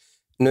fortsätter här.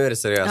 Nu är det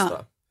seriöst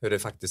då. Hur det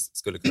faktiskt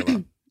skulle kunna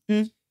vara.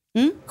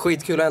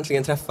 Skitkul att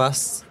äntligen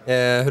träffas.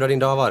 Hur har din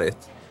dag varit?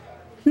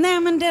 Nej,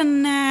 men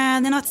den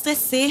har varit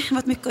stressig. Det har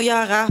varit mycket att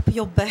göra på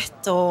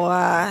jobbet. Och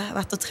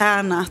varit och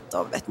tränat.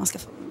 Och vet man ska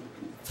få...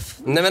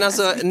 Nej, men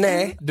alltså,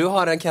 nej. Du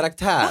har en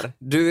karaktär.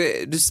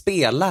 Du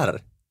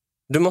spelar.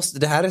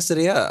 Det här är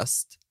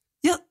seriöst.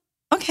 Ja,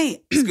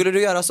 okej. Skulle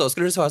du göra så?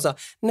 Skulle du svara så?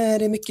 Nej,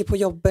 det är mycket på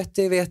jobbet.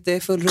 Det vet det är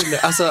full rulle.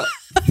 Alltså,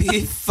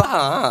 fy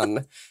fan.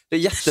 Det är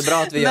jättebra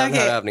att vi gör den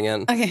här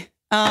övningen.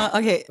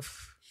 Okej.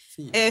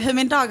 Hur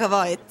min dag har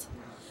varit?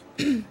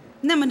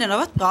 Nej, men den har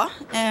varit bra.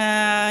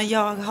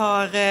 Jag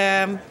har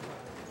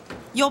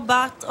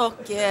jobbat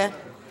och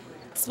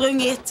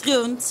sprungit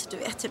runt. Du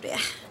vet hur det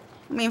är.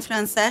 Med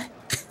influencer.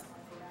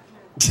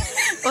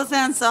 Och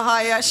sen så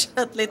har jag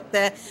kört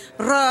lite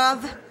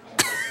röv.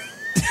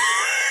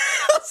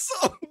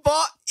 Alltså,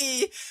 vad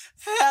i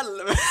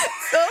helvete?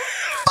 Så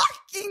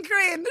fucking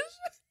cringe.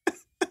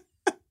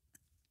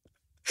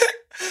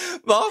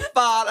 Vad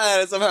fan är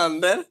det som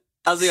händer?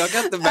 Alltså jag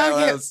kan inte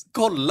ens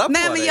kolla på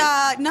dig.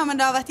 Nej, men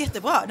det har varit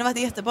jättebra. Det har varit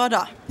en jättebra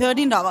dag. Hur har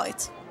din dag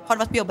varit? Har du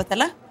varit på jobbet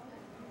eller?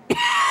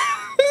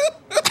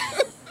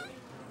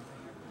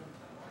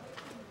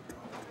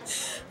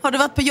 Har du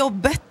varit på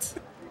jobbet?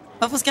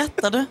 Varför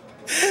skrattar du?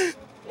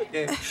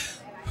 Okej.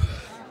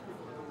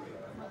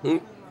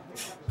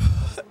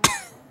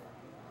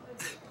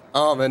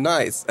 Ja, men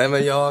nice.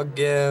 Men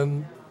jag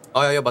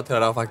har jobbat hela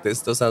dagen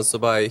faktiskt. Och sen så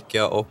bara gick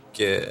jag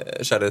och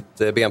körde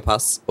ett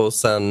benpass. Och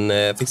sen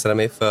fixade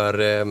mig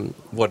för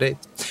vår dejt.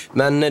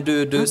 Men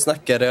du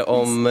snackade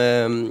om...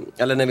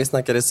 eller när vi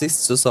snackade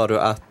sist så sa du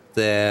att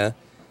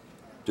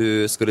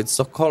du skulle till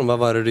Stockholm. Vad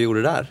var det du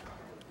gjorde där?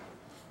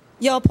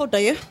 Jag poddar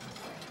ju.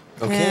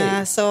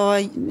 Okay.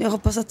 Så jag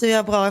hoppas att du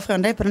gör bra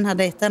ifrån dig på den här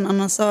dejten.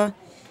 Annars så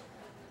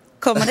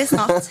kommer det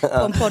snart på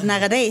en podd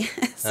nära dig.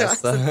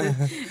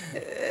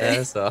 Är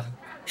det så?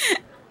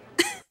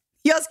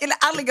 Jag skulle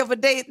aldrig gå på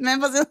dejt med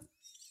en person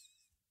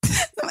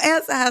som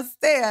är så här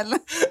stel.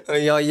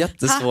 Jag har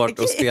jättesvårt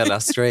att spela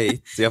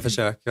straight. Jag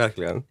försöker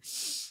verkligen.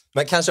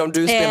 Men kanske om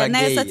du spelar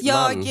gay så att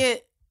jag...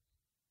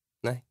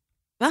 Nej.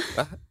 Va?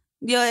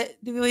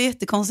 Det var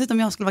jättekonstigt om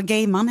jag skulle vara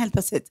gayman helt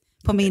plötsligt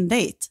på min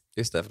dejt.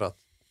 Just det, förlåt.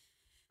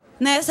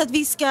 Nej, så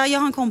att jag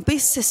har en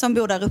kompis som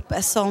bor där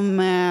uppe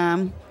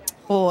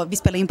och vi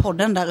spelar in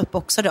podden där uppe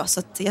också då. Så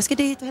att jag ska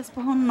dit och hälsa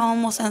på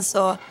honom och sen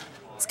så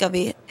ska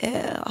vi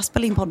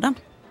spela in podden.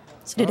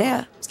 Så det är det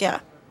jag ska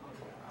göra.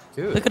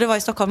 Kul. Brukar du vara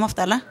i Stockholm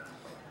ofta eller?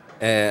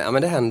 Ja,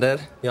 men det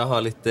händer. Jag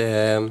har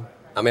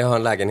jag har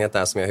en lägenhet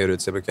där som jag hyr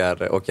ut så jag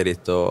brukar åka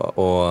dit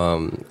och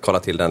kolla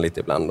till den lite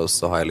ibland och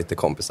så har jag lite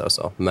kompisar och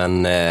så.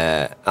 Men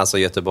alltså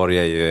Göteborg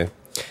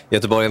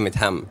är mitt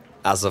hem.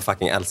 Alltså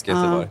fucking älskar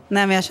Göteborg.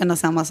 Nej, men jag känner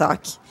samma sak.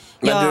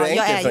 Men du är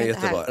inte från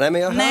Göteborg? Här. Nej,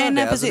 men jag hör det.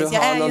 Nej, alltså, precis. du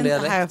har jag är någon inte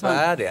dialekt. Vad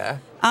är det?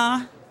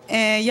 Ja,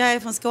 jag är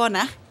från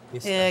Skåne.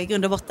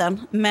 Grund och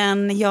botten.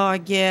 Men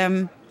jag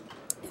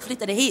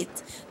flyttade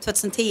hit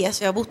 2010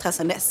 så jag har bott här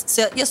sedan dess.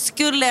 Så jag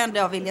skulle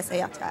ändå vilja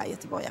säga att jag är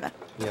göteborgare.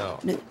 Ja.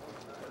 Nu.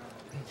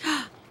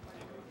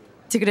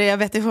 Tycker du jag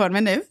vet ifrån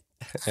mig nu?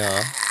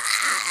 Ja.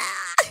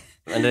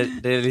 Men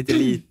det är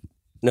lite...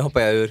 Nu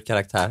hoppar jag ur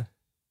karaktär.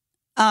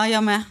 Ja,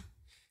 jag med.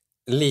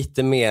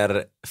 Lite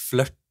mer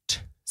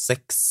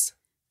sex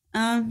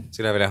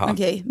skulle jag vilja ha.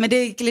 Okej, men det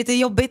är lite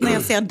jobbigt när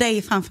jag ser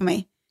dig framför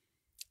mig.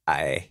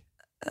 Nej.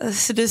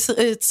 Så du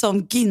ser ut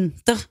som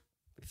Günther.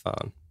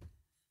 Fan.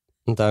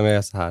 Inte jag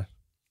med så här.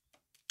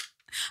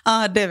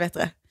 Ja, det vet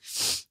du.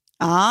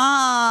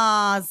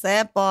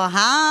 Se på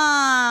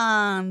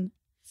han.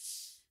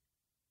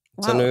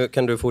 Wow. Så nu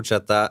kan du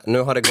fortsätta. Nu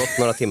har det gått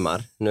några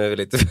timmar. Nu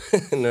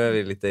är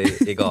vi lite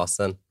i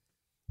gasen.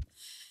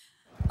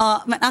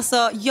 Ja, men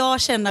alltså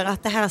jag känner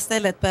att det här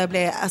stället börjar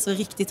bli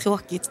riktigt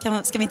tråkigt.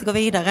 Ska vi inte gå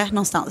vidare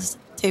någonstans?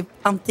 Typ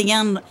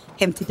antingen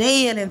hem till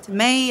dig eller hem till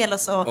mig eller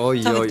så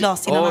tar vi ett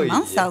glas till någon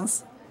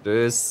annanstans.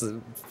 Du är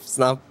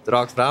snabbt,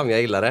 rakt fram.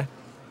 Jag gillar det.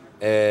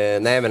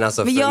 Nej, men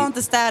alltså... Men jag har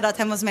inte städat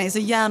hemma hos mig så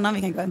gärna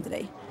vi kan gå hem till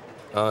dig.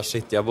 Ja,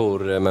 shit, jag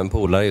bor med en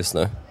polare just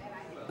nu.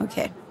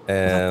 Okej.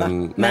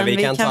 Men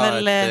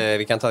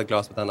vi kan ta ett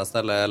glas på ett annat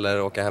ställe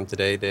eller åka hem till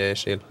dig. Det är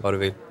chill, vad du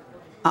vill.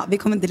 Ja, vi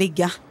kommer inte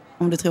ligga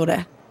om du tror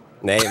det.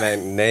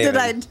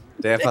 Nej,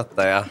 det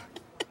fattar jag.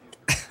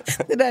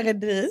 Det där är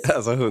du.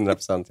 Alltså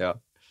 100% ja.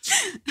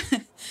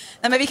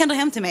 Nej, men vi kan dra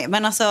hem till mig.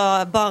 Men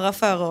alltså bara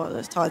för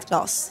att ta ett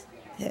glas.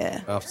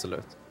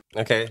 Absolut.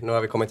 Okej, nu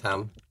har vi kommit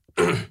hem.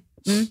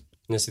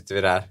 Nu sitter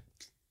vi där.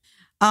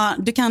 Ja,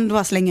 du kan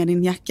bara slänga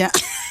din jacka.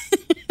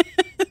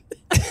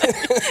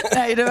 Det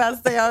är det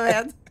värsta jag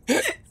vet.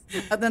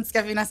 Att det inte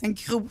ska finnas en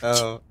krok.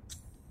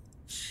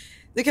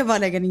 Du kan bara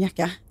lägga din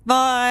jacka.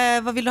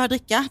 Vad vill du ha att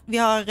dricka? Vi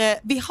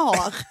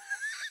har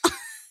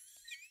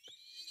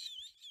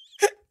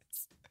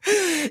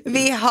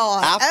Vi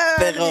har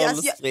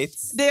Aperol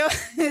Spritz. Det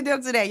är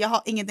också det. Jag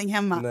har ingenting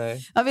hemma.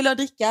 Nej. Jag vill ha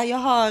dricka. Jag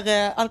har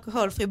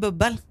alkoholfri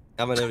bubbel.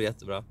 Ja, men det är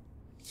jättebra.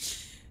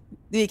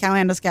 Vi kanske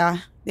ändå ska...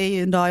 Det är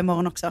ju en dag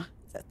imorgon också.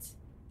 Så.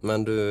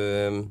 Men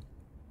du...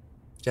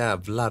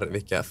 jävlar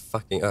vilka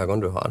fucking ögon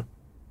du har.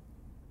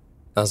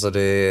 Alltså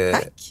det är...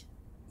 Tack.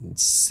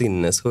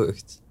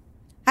 Sinnessjukt.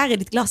 Här är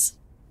ditt glas.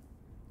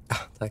 Ja,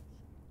 tack.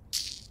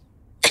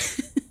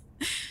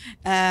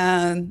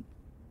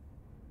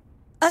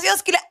 Alltså jag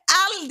skulle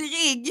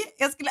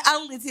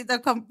aldrig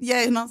sitta och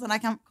ge någon sådana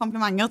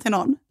komplimanger till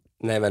någon.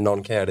 Nej, men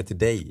någon kan göra det till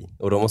dig.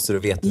 Och då måste du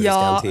veta hur du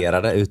ska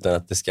hantera det utan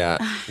att det ska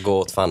gå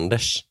åt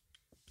fanders.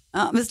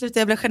 Ja, men sluta,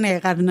 jag blir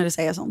generad när du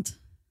säger sånt.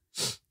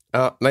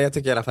 Ja, men jag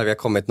tycker i alla fall vi har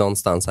kommit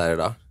någonstans här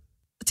idag.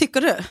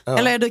 Tycker du? Ja.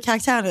 Eller är du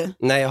karaktär nu?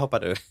 Nej, jag hoppar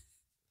du.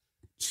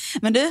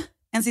 Men du,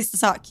 en sista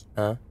sak.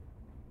 Ja.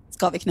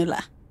 Ska vi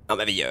knulla? Ja,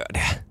 men vi gör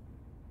det.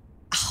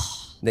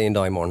 Det är en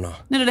dag imorgon då.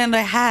 Nu är det ändå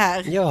är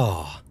här.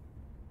 Ja.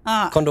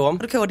 Kondom?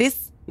 Har du kodis?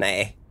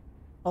 Nej.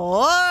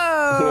 Oh!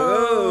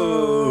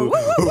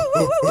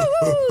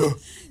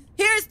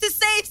 Here's to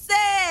safe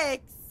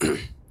sex!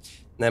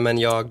 Nej, men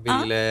jag vill...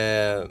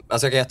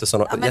 alltså jag kan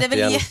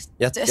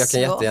jag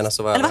kan jättegärna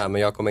sova över här,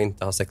 men jag kommer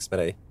inte ha sex med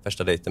dig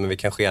första dejten. Men vi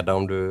kan skeda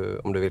om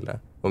du vill det.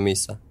 Och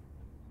mysa.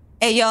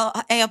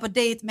 Är jag på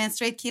dejt med en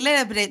straight kille eller är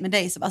jag på dejt med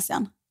dig,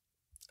 Sebastian?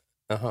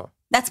 Jaha.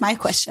 That's my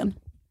question.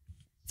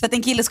 För att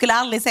en kille skulle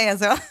aldrig säga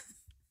så.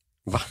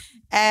 Va?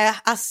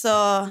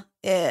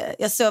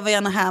 Jag sover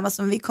gärna här,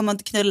 men vi kommer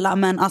inte knulla.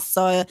 Men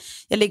alltså,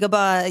 jag ligger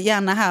bara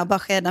gärna här och bara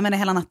skedar med det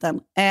hela natten.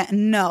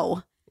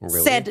 No.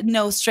 Really? Said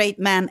no straight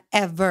man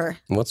ever.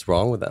 What's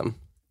wrong with them?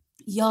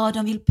 Ja,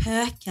 de vill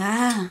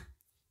pöka.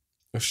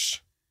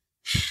 Usch.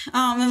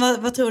 Ja,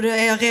 men vad tror du?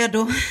 Är jag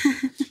redo?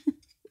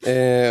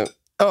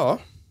 Ja,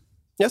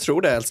 jag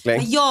tror det,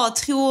 älskling. Jag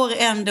tror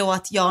ändå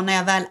att när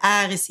jag väl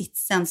är i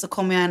sitsen så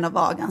kommer jag ändå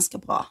vara ganska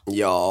bra.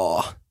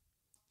 Ja.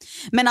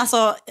 Men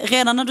alltså,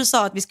 redan när du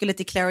sa att vi skulle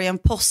till Clarion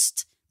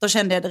Post, då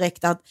kände jag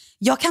direkt att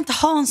jag kan inte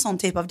ha en sån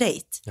typ av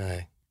dejt.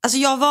 Nej. Alltså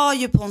jag var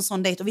ju på en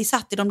sån dejt och vi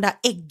satt i de där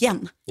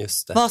äggen.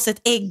 Just det.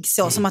 Varsitt ägg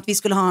så, som att vi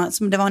skulle ha,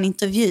 som det var en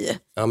intervju.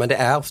 Ja, men det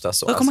är ofta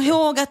så. Och jag kommer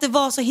ihåg att det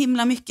var så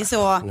himla mycket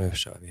så. Nu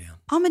kör vi igen.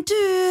 Ja, men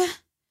du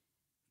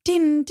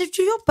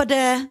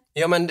jobbade...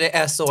 Ja, men det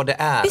är så det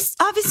är.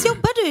 Visst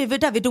jobbade du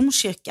där vid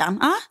domkyrkan?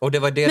 Ja? Och det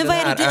var det men den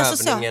här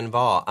övningen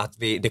var. Att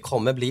det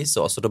kommer bli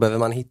så då behöver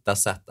man hitta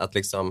sätt att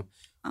liksom...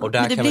 Och där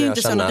men det kan blir man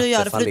inte så när du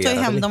gör det, för du tar ju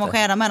hem dem och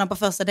skedar med dem på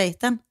första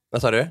dejten.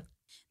 Vad sa du?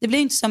 Det blir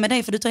inte så med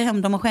dig, för du tar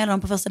hem dem och skedar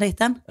dem på första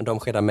dejten. De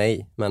skedar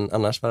mig, men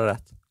annars var det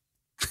rätt.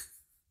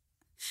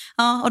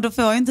 Ja, och då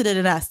får ju inte du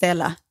det där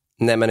ställa.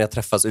 Nej, men jag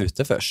träffas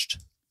ute först.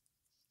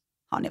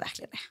 Har ni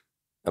verkligen det?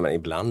 Ja, men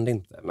ibland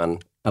inte, men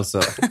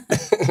alltså...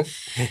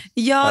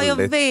 Ja, jag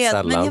vet,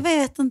 sällan. men jag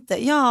vet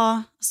inte.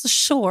 Ja, alltså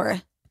sure.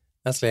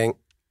 Älskling,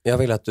 jag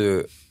vill att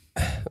du...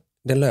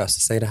 Det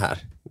löser sig det här.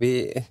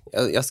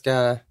 Jag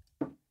ska...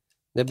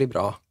 Det blir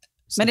bra.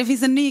 Men det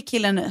finns en ny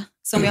kille nu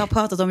som vi har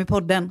pratat om i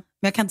podden.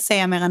 Men jag kan inte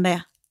säga mer än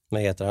det.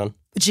 Vad heter han?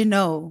 But you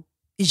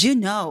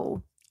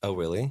know. Oh,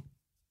 really?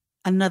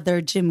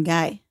 Another gym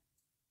guy.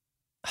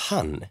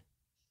 Han?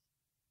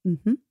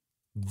 Mhm.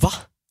 Va?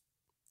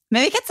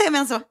 Men vi kan inte säga mer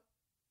än så.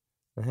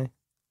 Nej.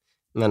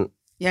 Men...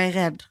 Jag är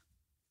rädd.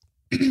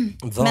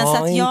 Var men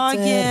så att jag...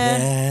 inte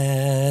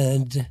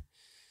rädd.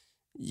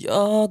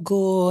 Jag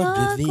går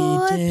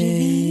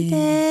bredvid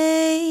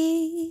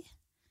dig.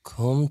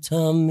 Kom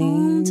ta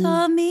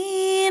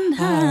min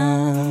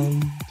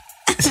hand.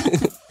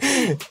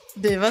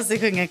 Du måste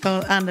sjunga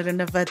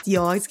annorlunda för att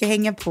jag ska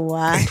hänga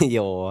på.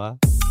 Ja.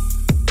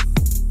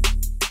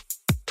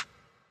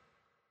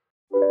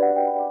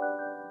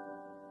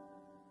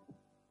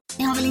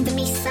 Ni har väl inte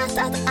missat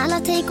att alla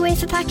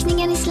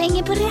takeaway-förpackningar ni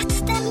slänger på rätt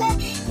ställe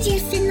ger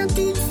fina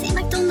deals i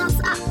McDonalds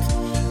app.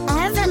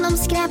 Även om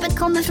skräpet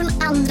kommer från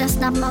andra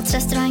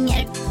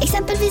snabbmatsrestauranger.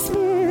 Exempelvis...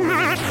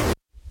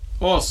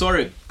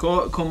 sorry.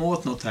 Kom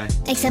åt något här.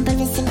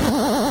 Exempelvis...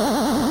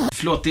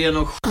 Förlåt, det är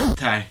något skit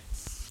här.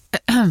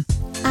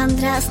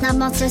 Andra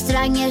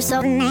snabbmatsrestauranger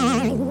som...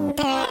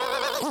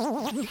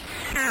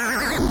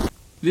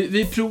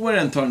 Vi provar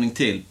en talning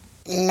till.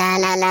 La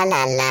la la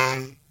la la.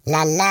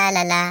 La la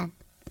la la.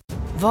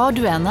 Var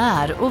du än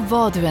är och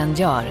vad du än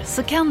gör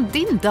så kan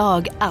din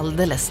dag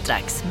alldeles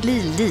strax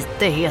bli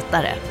lite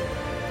hetare.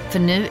 För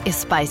nu är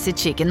Spicy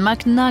Chicken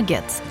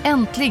McNuggets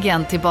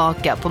äntligen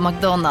tillbaka på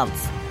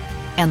McDonald's.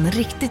 En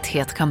riktigt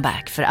het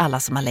comeback för alla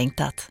som har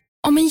längtat.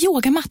 Om en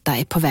yogamatta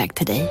är på väg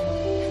till dig,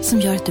 som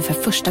gör att du för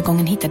första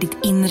gången hittar ditt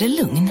inre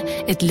lugn,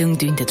 ett lugn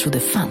du inte trodde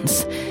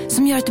fanns,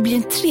 som gör att du blir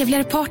en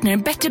trevligare partner,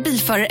 en bättre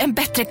bilförare, en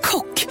bättre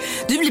kock.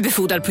 Du blir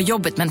befordrad på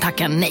jobbet men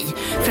tackar nej,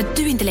 för att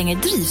du inte längre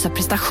drivs av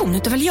prestation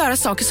utan vill göra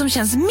saker som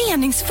känns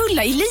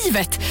meningsfulla i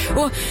livet.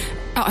 Och,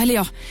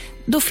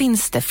 då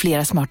finns det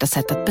flera smarta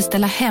sätt att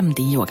beställa hem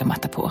din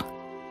yogamatta på.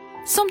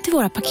 Som till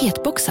våra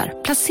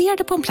paketboxar,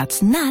 placerade på en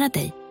plats nära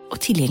dig och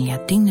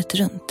tillgängliga dygnet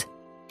runt.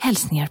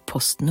 Hälsningar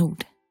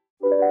Postnord.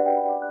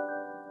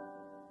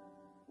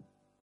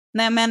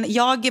 Nej, men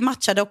jag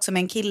matchade också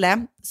med en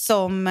kille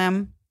som...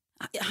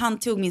 han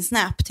tog min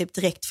snap typ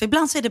direkt. För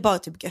ibland så är det bara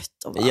typ gött.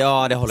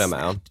 Ja, det håller jag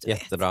med om.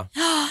 Jättebra.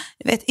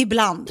 Jag vet,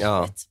 ibland.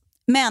 Ja. Vet.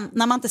 Men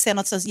när man inte ser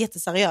något så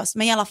jätteseriöst.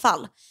 Men i alla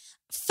fall.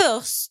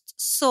 Först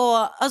så...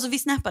 Alltså vi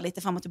snappar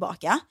lite fram och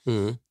tillbaka.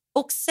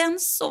 Och sen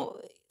så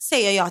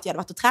säger jag att jag hade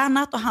varit och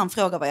tränat. Och han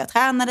frågar vad jag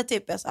tränade.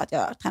 Typ jag sa att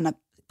jag tränade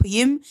på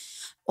gym.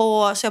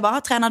 Och så jag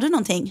bara, tränar du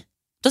någonting?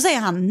 Då säger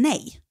han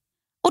nej.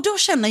 Och då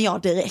känner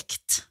jag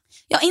direkt.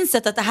 Jag har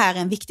insett att det här är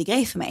en viktig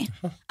grej för mig.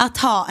 Att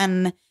ha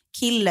en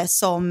kille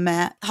som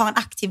har en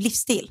aktiv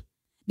livsstil.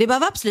 Det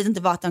behöver absolut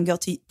inte vara att de går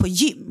på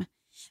gym.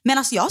 Men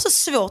alltså jag har så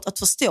svårt att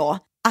förstå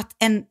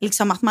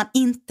att man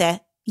inte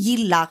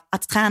gillar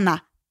att träna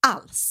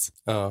alls.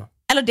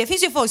 Eller det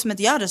finns ju folk som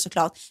inte gör det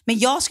såklart. Men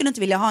jag skulle inte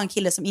vilja ha en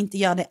kille som inte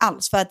gör det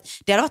alls. För att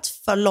det hade varit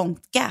för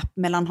långt gap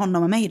mellan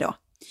honom och mig då.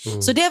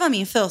 Så det var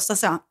min första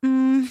så.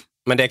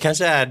 Men det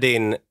kanske är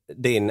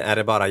din är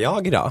det bara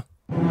jag idag?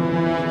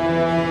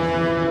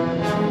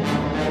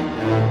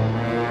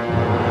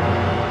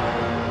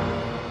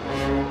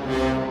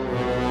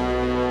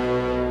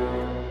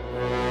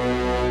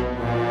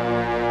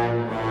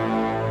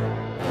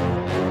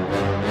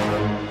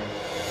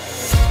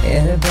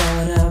 Är det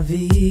bara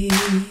vi?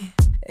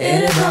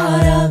 Är det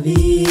bara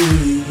vi?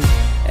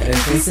 Eller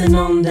finns det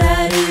någon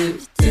där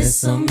ute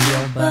som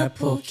jobbar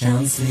på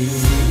kansli?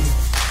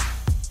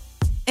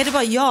 Är det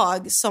bara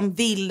jag som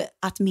vill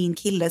att min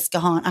kille ska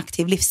ha en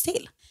aktiv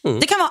livsstil?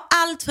 Det kan vara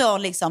allt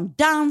från liksom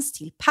dans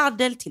till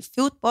paddel, till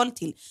fotboll,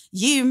 till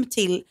gym,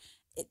 till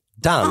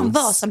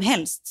vad som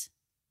helst.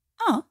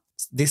 Ja.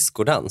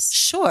 Diskodans?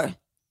 Sure.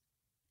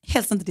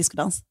 Helst inte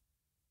diskodans.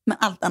 Men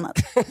allt annat.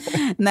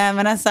 Nej,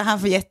 men alltså han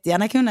får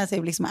jättegärna kunna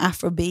se liksom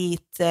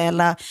afrobeat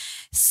eller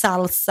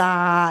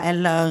salsa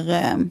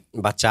eller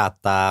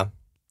bachata.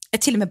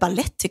 Till och med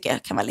ballett tycker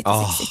jag kan vara lite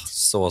sexigt.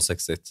 Så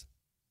sexigt.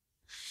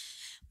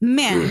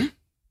 Men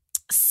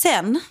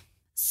sen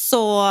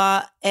så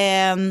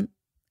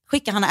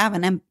skickar han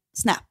även en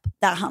snap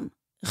där han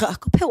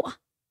röker på.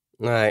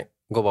 Nej,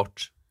 gå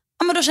bort.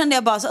 Ja, men då kände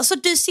jag bara så alltså,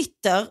 du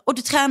sitter och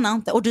du tränar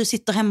inte och du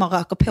sitter hemma och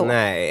röker på.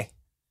 Nej.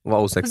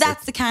 Vad osexigt.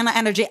 That's the kind of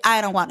energy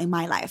I don't want in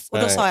my life. Och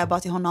då sa jag bara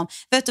till honom,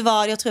 vet du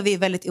vad, jag tror vi är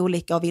väldigt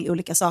olika och vill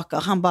olika saker.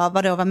 Han bara,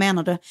 vad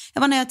menar du?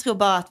 Jag bara, nej, jag tror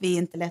bara att vi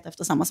inte letar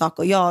efter samma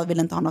saker. Jag vill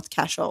inte ha något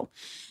casual.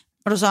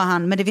 Och då sa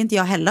han, men det vill inte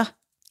jag heller.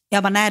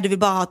 Jag bara, nej, du vill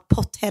bara ha ett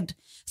pothead.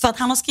 För att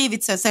han har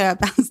skrivit så jag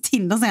på hans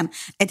Tinder sen,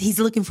 att he's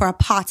looking for a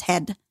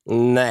pothead.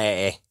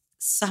 Nej.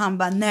 Så han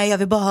bara, nej, jag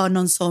vill bara ha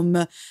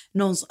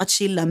någon att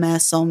chilla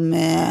med som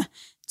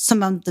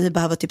man inte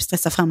behöver typ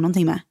stressa fram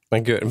någonting med.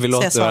 Men gud, vi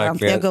låter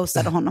verkligen... Jag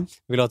ghostade honom.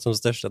 Vi låter som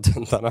största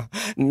tuntarna.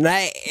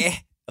 Nej,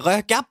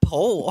 röka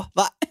på.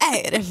 Vad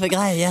är det för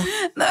grejer?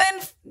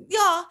 Men,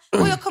 ja,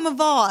 och jag kommer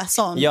vara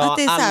sån. Ja, att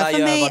det är alla så här, för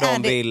gör mig vad de är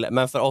det, vill.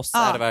 Men för oss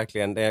är det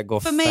verkligen, det går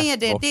för mig är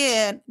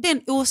det är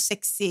en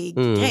osexig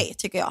grej,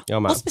 tycker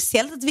jag. Och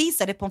speciellt att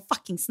visa det på en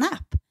fucking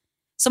snap.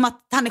 Som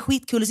att han är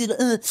skitcool och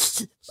sitter...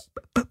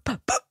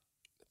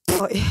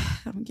 Oj,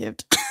 gud.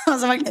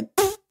 Alltså verkligen...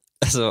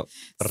 Alltså,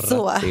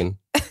 rätt in.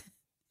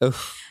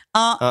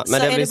 Ja, men så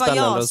det är det bara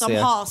jag som se.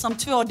 har som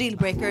 2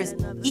 dealbreakers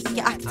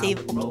icke-aktiv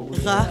och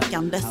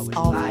rökandes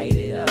av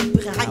braj.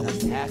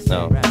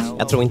 Ja,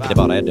 jag tror inte det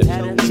bara är du.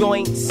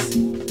 Joints,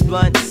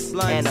 blunts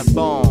and a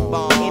bomb.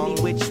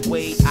 Any which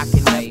way I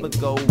can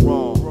never go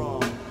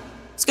wrong.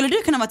 Skulle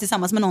du kunna vara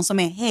tillsammans med någon som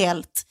är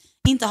helt,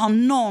 inte har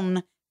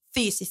någon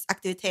fysisk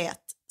aktivitet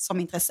som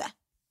intresse?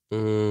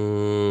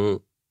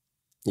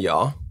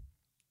 Ja.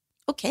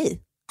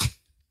 Okej.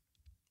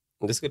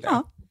 Det skulle jag.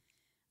 Ja.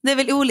 Det är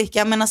väl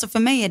olika, men alltså för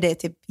mig är det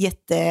typ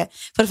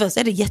för det första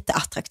är det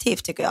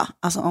jätteattraktivt tycker jag.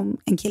 Alltså om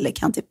en kille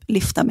kan typ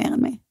lyfta mer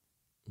än mig.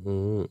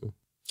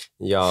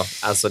 Ja,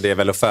 alltså det är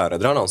väl att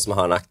föredra någon som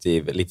har en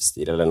aktiv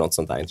livsstil eller något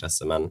sånt där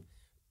intresse, men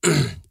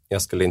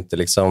jag skulle inte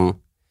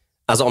liksom,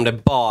 alltså om det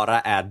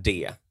bara är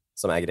det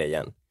som är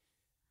grejen.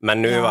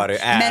 Men nu var det ju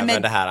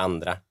även det här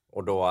andra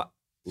och då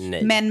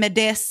nej. Men med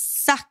det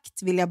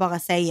sagt vill jag bara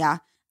säga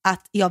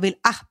att jag vill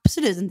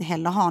absolut inte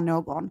heller ha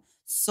någon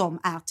som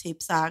är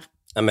typ så här.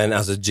 Ja, men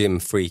alltså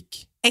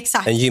gymfreak.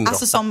 Exakt,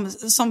 alltså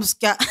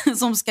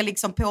som ska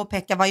liksom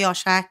påpeka vad jag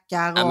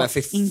käkar och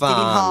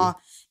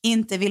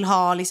inte vill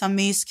ha liksom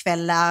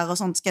myskvällar och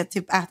sånt, ska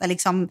typ äta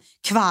liksom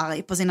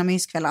kvarg på sina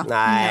myskvällar.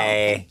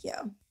 Nej,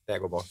 det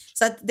går bort.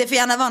 Så att det får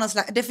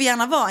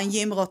gärna vara en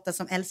gymrotta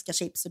som älskar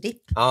chips och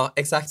dipp. Ja,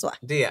 exakt så.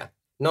 Det.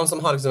 Någon som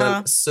har liksom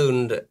en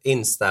sund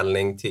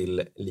inställning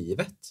till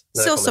livet.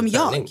 När så som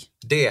jag.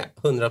 Det,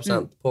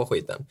 100% på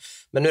skiten.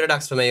 Men nu är det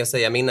dags för mig att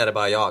säga min är det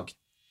bara jag.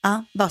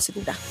 Ja,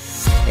 varsågoda.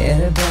 Är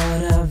det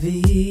bara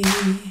vi?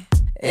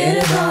 Är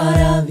det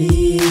bara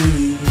vi?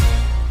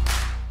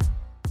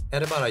 Är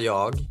det bara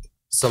jag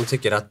som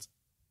tycker att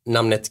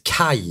namnet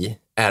Kai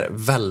är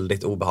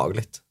väldigt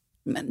obehagligt?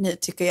 Men nu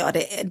tycker jag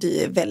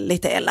du är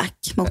väldigt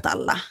elak mot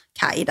alla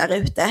Kai där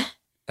ute.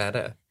 Är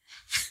det?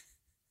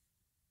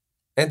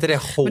 Är inte det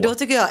hårt? Men då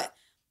tycker jag...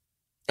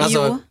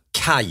 Alltså,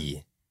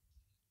 Kai.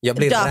 Jag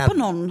blir rädd på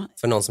någon.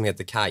 För någon som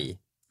heter Kai.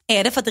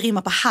 Är det för att det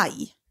rimmar på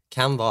haj?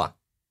 Kan vara.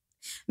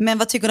 Men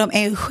vad tycker du om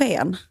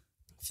eugen?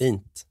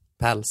 Fint.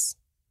 Päls.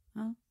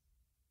 Ja.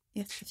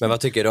 Men vad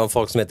tycker du om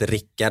folk som heter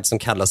Rickard som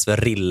kallas för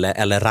Rille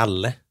eller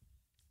Ralle?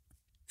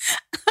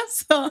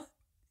 Alltså,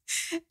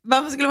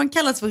 varför skulle man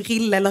kallas för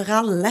Rille eller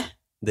Ralle?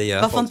 Det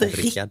gör varför folk inte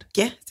Rickard.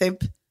 Ricke, typ?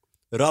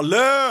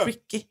 Ralle!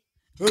 Ricky.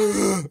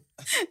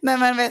 Nej,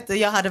 men vet du,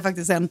 jag hade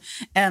faktiskt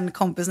en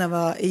kompis när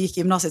jag gick i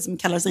gymnasiet som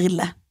kallades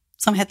Rille,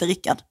 som hette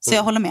Rickard. Så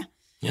jag håller med.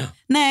 Ja.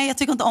 Nej, jag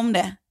tycker inte om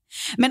det.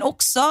 Men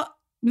också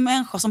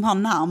människor som har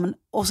namn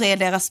och så är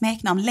deras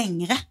smeknamn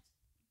längre.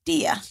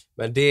 Det.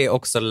 Men det är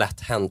också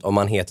lätt hänt om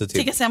man heter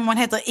typ... Tycker om man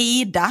heter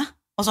Ida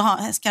och så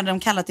ska de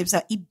kalla typ så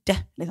här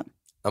Idde. Liksom.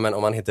 Ja, men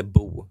om man heter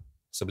Bo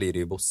så blir det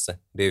ju Bosse.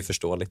 Det är ju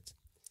förståeligt.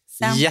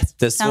 Sant,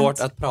 Jättesvårt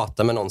att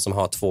prata med någon som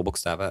har 2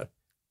 bokstäver.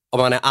 Om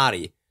man är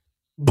arg.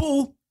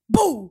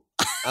 Bo!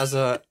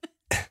 Alltså,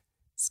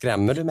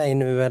 skrämmer du mig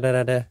nu eller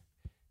är det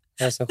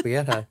det som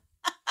sker här?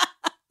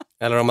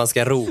 Eller om man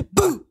ska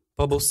ropa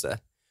på Bosse.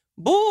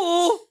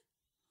 Bo!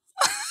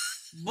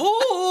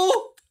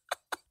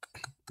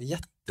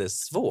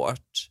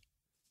 Jättesvårt.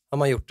 Har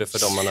man gjort det för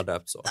dem man har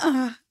döpt så.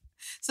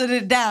 Så det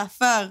är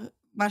därför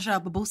man kör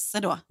på Bosse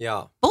då?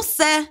 Ja.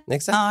 Bosse!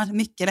 Exakt. Ja,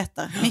 mycket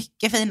lättare.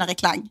 Mycket finare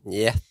klang.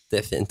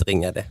 Jättefint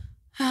ringade.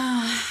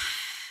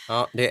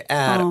 Ja, det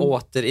är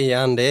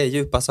återigen, det är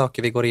djupa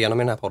saker vi går igenom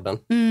i den här podden.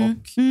 Och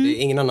det är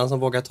ingen annan som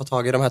vågar ta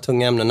tag i de här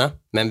tunga ämnena.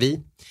 Men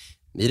vi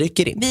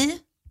rycker in.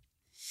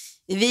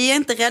 Vi är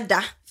inte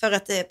rädda för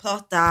att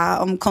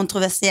prata om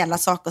kontroversiella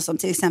saker som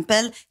till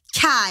exempel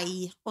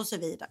Kaj och så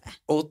vidare.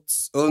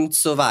 Und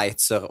so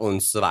weiter.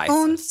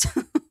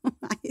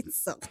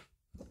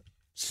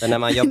 Men när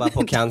man jobbar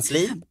på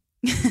kansli,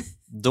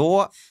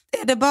 då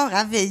är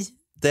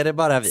det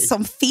bara vi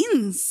som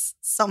finns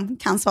som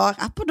kan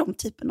svara på de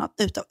typerna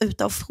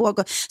utav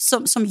frågor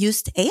som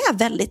just är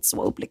väldigt så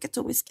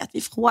obligatoriska, att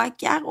vi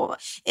frågar och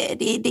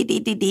det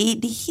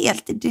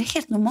är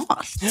helt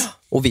normalt. Ja.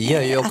 Och vi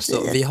gör ju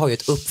också, vi har ju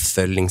ett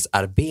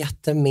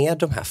uppföljningsarbete med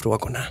de här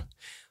frågorna.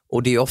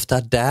 Och det är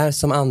ofta där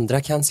som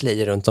andra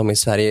kanslier runt om i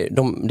Sverige,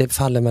 det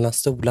faller mellan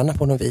stolarna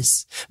på något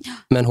vis. Ja.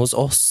 Men hos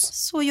oss...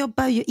 Så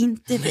jobbar ju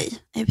inte vi,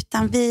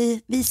 utan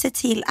vi ser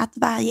till att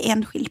varje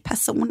enskild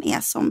person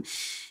är som...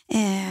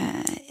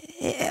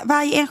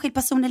 varje enskild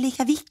person är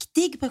lika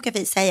viktig, brukar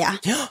vi säga.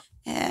 Ja.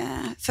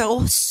 För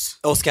oss.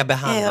 Och ska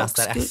behandlas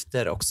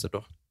därefter också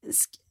då.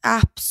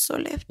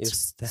 Absolut.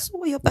 Just det.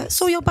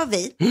 Så jobbar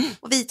vi.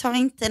 Och vi tar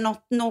inte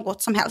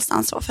något som helst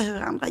ansvar för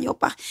hur andra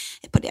jobbar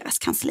på deras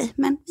kansli.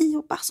 Men vi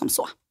jobbar som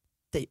så.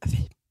 Det gör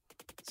vi.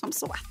 Som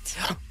så att.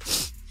 Ja.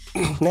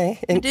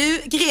 Nej.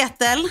 Du,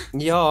 Gretel.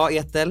 Ja,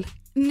 Etel.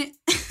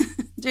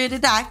 Nu är det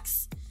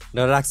dags.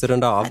 Det är dags att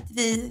runda av. Att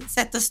vi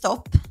sätter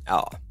stopp.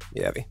 Ja, det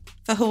gör vi.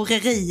 För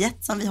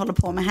horeriet som vi håller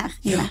på med här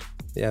inne. Ja,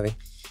 det gör vi.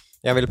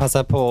 Jag vill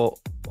passa på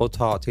att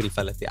ta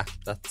tillfället i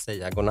akt att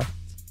säga godnatt.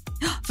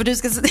 För du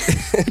ska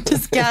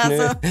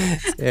alltså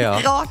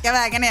raka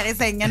vägen ner i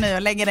sängen nu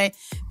och lägga dig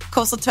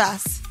kors och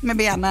tvärs med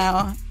benen.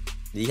 Och...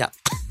 Ja,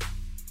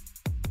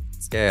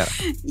 ska jag göra.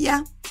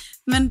 Ja,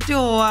 men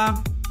då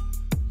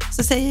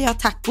så säger jag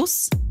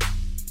tacos.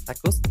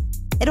 Tacos.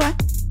 Hej då.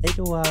 Hej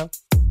då.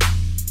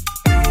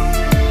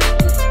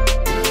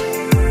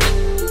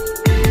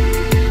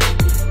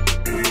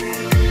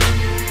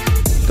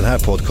 Den här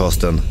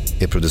podcasten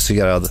är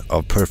producerad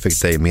av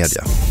Perfect Day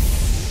Media.